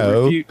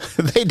No,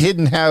 they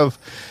didn't have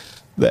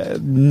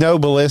no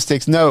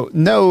ballistics,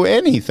 no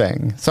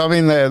anything. So I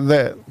mean,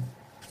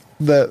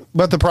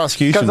 but the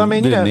prosecution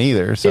didn't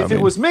either. So if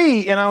it was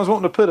me and I was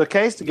wanting to put a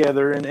case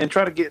together and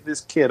try to get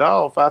this kid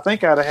off, I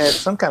think I'd have had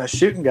some kind of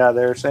shooting guy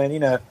there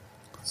saying,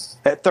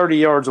 at 30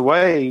 yards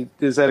away,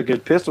 is that a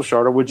good pistol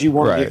shot, or would you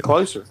want to get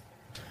closer?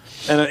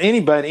 And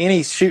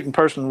any shooting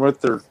person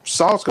with their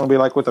salt's going to be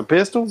like with a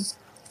pistol,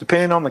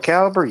 depending on the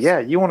caliber. Yeah,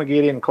 you want to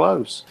get in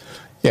close.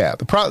 Yeah,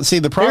 the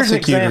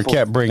prosecutor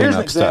kept bringing Here's up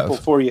an example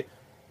stuff. for you.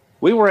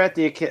 We were out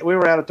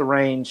at the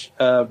range,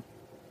 and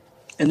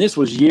this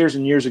was years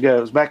and years ago.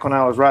 It was back when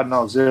I was riding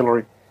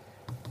auxiliary,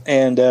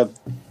 and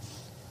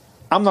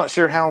I'm not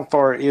sure how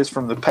far it is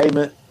from the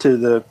pavement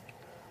to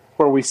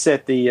where we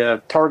set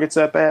the targets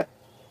up at,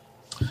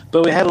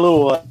 but we had a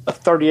little a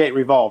 38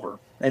 revolver,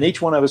 and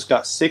each one of us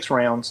got 6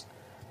 rounds,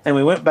 and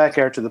we went back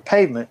there to the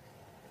pavement,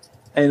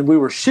 and we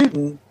were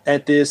shooting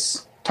at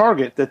this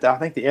target that I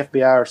think the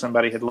FBI or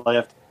somebody had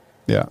left.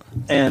 Yeah.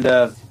 And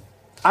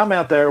I'm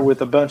out there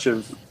with a bunch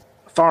of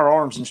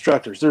firearms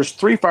instructors. There's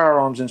 3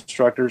 firearms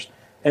instructors,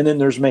 and then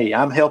there's me.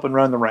 I'm helping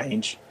run the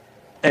range,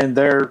 and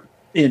they're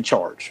in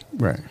charge.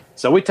 Right.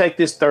 So we take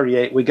this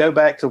 38. We go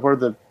back to where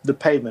the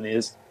pavement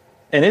is,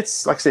 and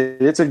it's, like I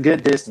said, it's a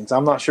good distance.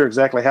 I'm not sure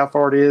exactly how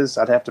far it is.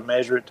 I'd have to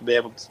measure it to be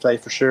able to say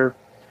for sure.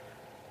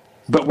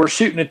 But we're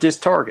shooting at this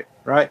target,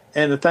 right?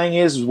 And the thing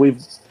is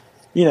we've,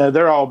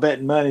 they're all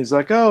betting money. It's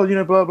like, oh,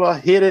 blah, blah,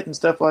 hit it and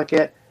stuff like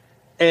that.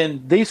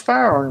 And these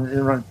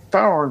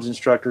firearms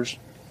instructors,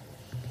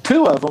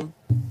 2 of them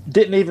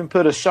didn't even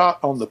put a shot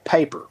on the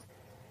paper.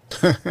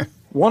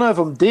 One of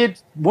them did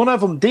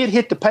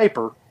hit the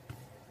paper,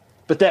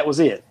 but that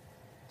was it.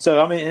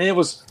 So, and it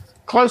was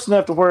close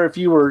enough to where if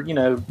you were,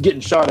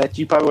 getting shot at,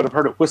 you probably would have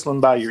heard it whistling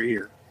by your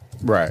ear.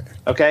 Right.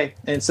 Okay.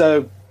 And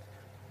so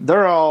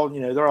they're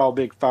all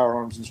big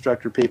firearms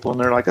instructor people, and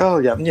they're like, oh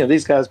yeah,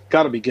 these guys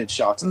got to be good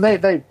shots, and they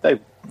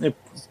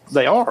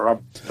are,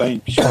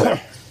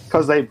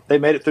 because they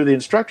made it through the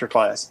instructor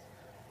class,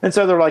 and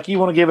so they're like, you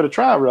want to give it a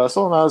try,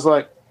 Russell? And I was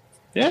like,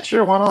 yeah,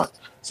 sure, why not?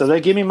 So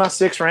they give me my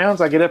 6 rounds.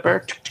 I get up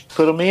there,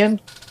 put them in,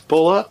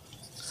 pull up,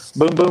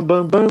 boom, boom,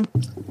 boom, boom.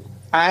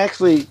 I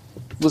actually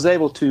was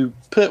able to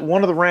put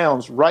one of the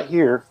rounds right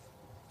here,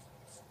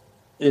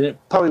 and it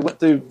probably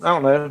went through, I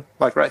don't know,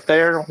 like right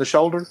there on the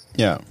shoulder.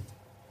 Yeah.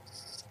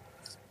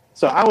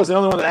 So I was the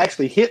only one that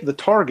actually hit the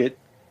target,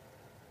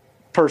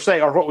 per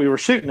se, or what we were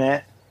shooting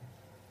at,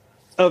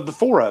 of the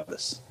 4 of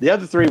us. The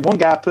other 3, one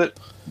guy put,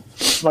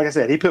 like I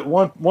said, he put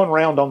one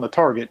round on the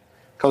target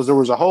because there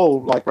was a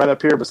hole like right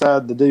up here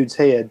beside the dude's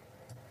head.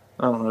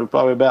 I don't know,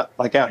 probably about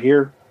like out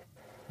here.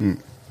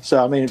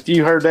 So, if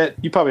you heard that,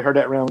 you probably heard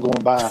that round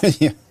going by.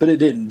 Yeah. But it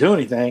didn't do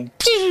anything.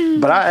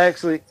 But I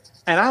actually...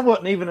 And I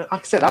wasn't even, like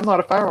I said, I'm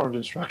not a firearms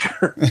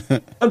instructor.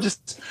 I'm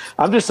just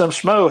some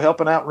schmo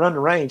helping out run the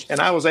range, and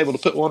I was able to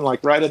put one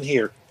like right in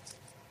here,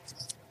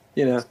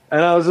 And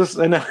I was just,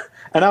 and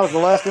I was the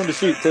last one to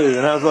shoot too.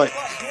 And I was like,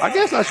 I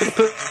guess I should have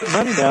put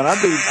money down.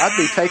 I'd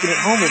be taking it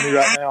home with me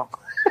right now.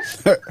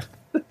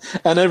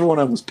 And everyone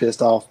of them was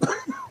pissed off.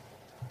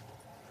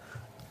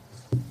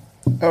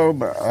 Oh,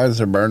 my eyes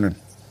are burning.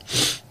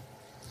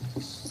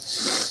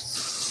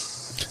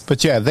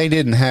 But yeah, they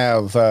didn't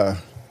have.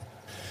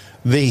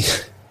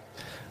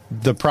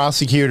 The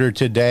prosecutor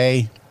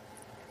today,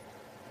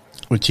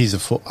 which he's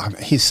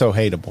he's so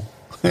hateable.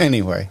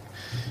 Anyway,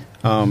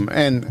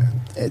 and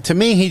to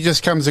me, he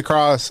just comes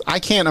across. I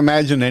can't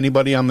imagine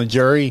anybody on the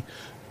jury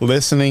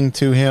listening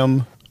to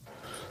him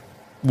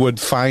would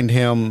find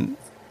him.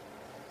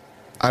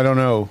 I don't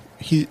know.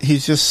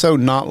 He's just so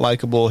not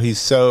likable. He's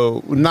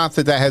so, not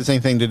that has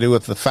anything to do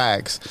with the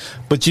facts,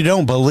 but you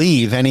don't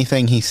believe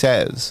anything he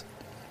says.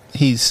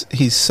 He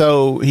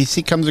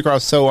comes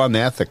across so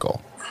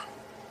unethical.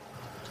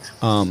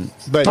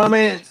 But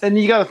and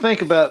you got to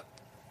think about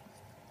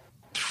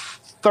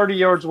 30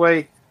 yards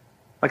away.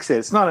 Like I said,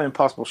 it's not an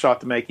impossible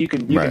shot to make. You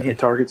can hit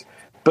targets,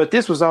 but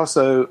this was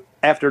also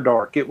after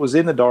dark. It was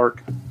in the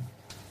dark.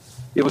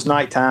 It was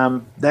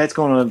nighttime. That's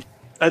going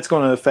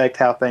to affect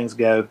how things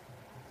go.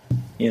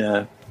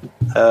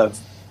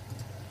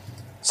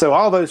 So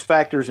all those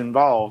factors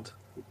involved.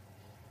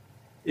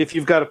 If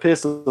you've got a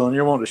pistol and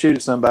you're wanting to shoot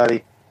at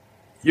somebody,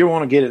 you're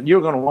going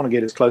to want to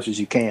get as close as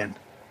you can,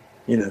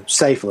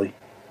 safely.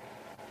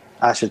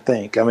 I should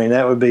think.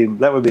 That would be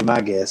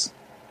my guess.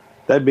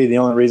 That'd be the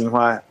only reason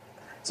why.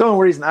 It's the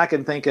only reason I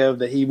can think of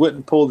that he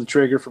wouldn't pull the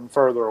trigger from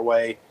further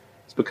away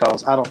is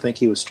because I don't think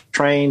he was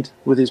trained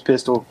with his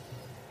pistol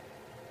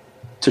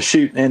to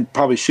shoot, and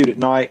probably shoot at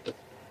night.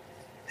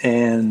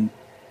 And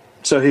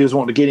so he was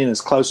wanting to get in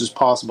as close as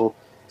possible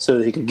so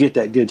that he could get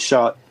that good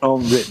shot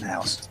on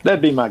Rittenhouse.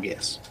 That'd be my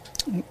guess.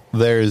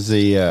 There's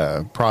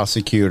the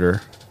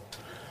prosecutor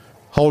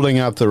holding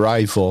up the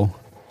rifle.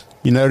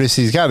 You notice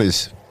he's got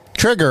his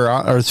trigger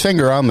or his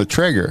finger on the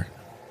trigger.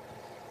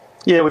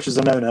 Yeah, which is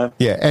a no-no.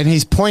 Yeah, and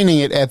he's pointing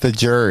it at the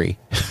jury.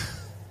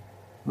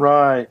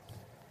 Right.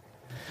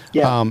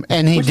 Yeah.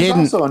 And he which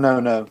didn't. Is also a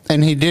no-no.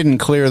 And he didn't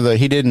clear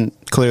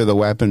the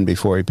weapon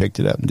before he picked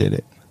it up and did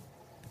it.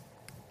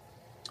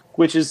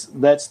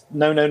 That's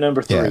no-no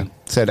number 3. Yeah.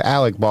 Said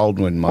Alec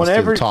Baldwin must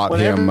have taught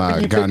him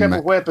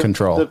gun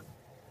control. The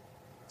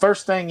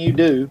first thing you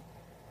do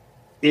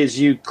is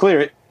you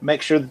clear it,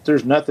 make sure that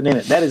there's nothing in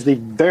it. That is the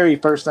very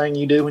first thing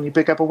you do when you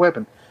pick up a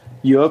weapon.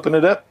 You open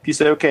it up, you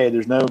say, okay,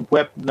 there's no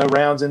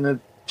rounds in the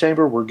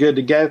chamber, we're good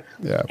to go.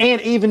 Yeah. And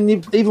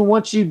even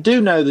once you do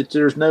know that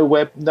there's no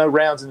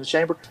rounds in the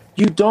chamber,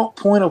 you don't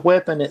point a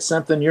weapon at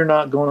something you're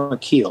not going to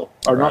kill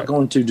or not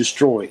going to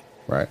destroy.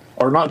 Right.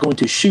 Or not going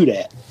to shoot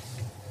at.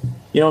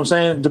 You know what I'm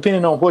saying?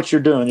 Depending on what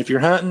you're doing. If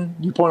you're hunting,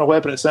 you point a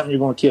weapon at something, you're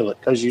going to kill it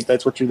because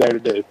that's what you're there to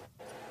do.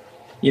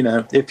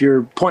 If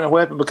you're pointing a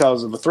weapon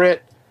because of a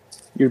threat,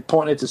 you're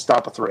pointing it to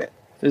stop a threat.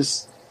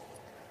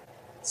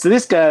 So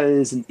this guy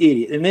is an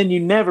idiot. And then you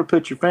never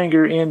put your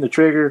finger in the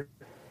trigger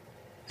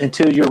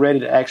until you're ready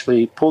to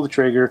actually pull the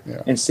trigger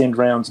and send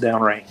rounds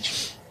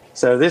downrange.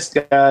 So this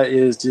guy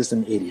is just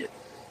an idiot.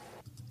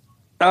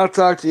 I'll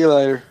talk to you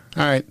later.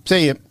 All right.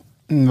 See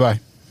you. Bye.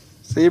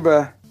 See you,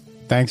 bye.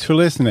 Thanks for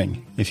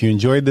listening. If you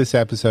enjoyed this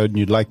episode and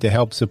you'd like to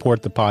help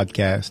support the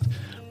podcast,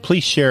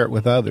 please share it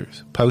with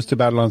others. Post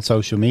about it on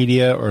social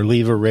media or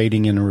leave a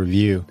rating and a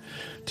review.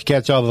 To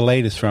catch all the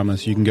latest from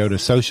us, you can go to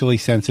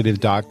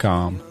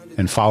sociallysensitive.com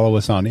and follow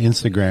us on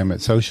Instagram at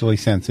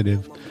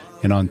sociallysensitive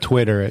and on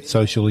Twitter at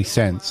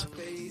sociallysense.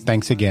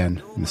 Thanks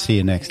again, and see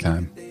you next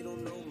time.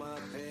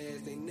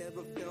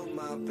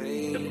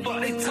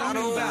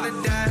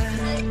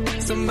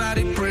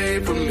 Somebody pray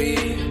for me.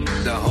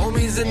 The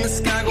homies in the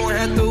sky gon'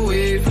 have to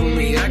wait for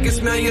me. I can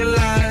smell your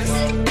lies.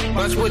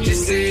 Watch what you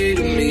say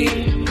to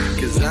me.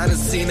 Cause I done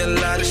seen a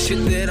lot of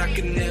shit that I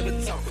can never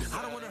talk about.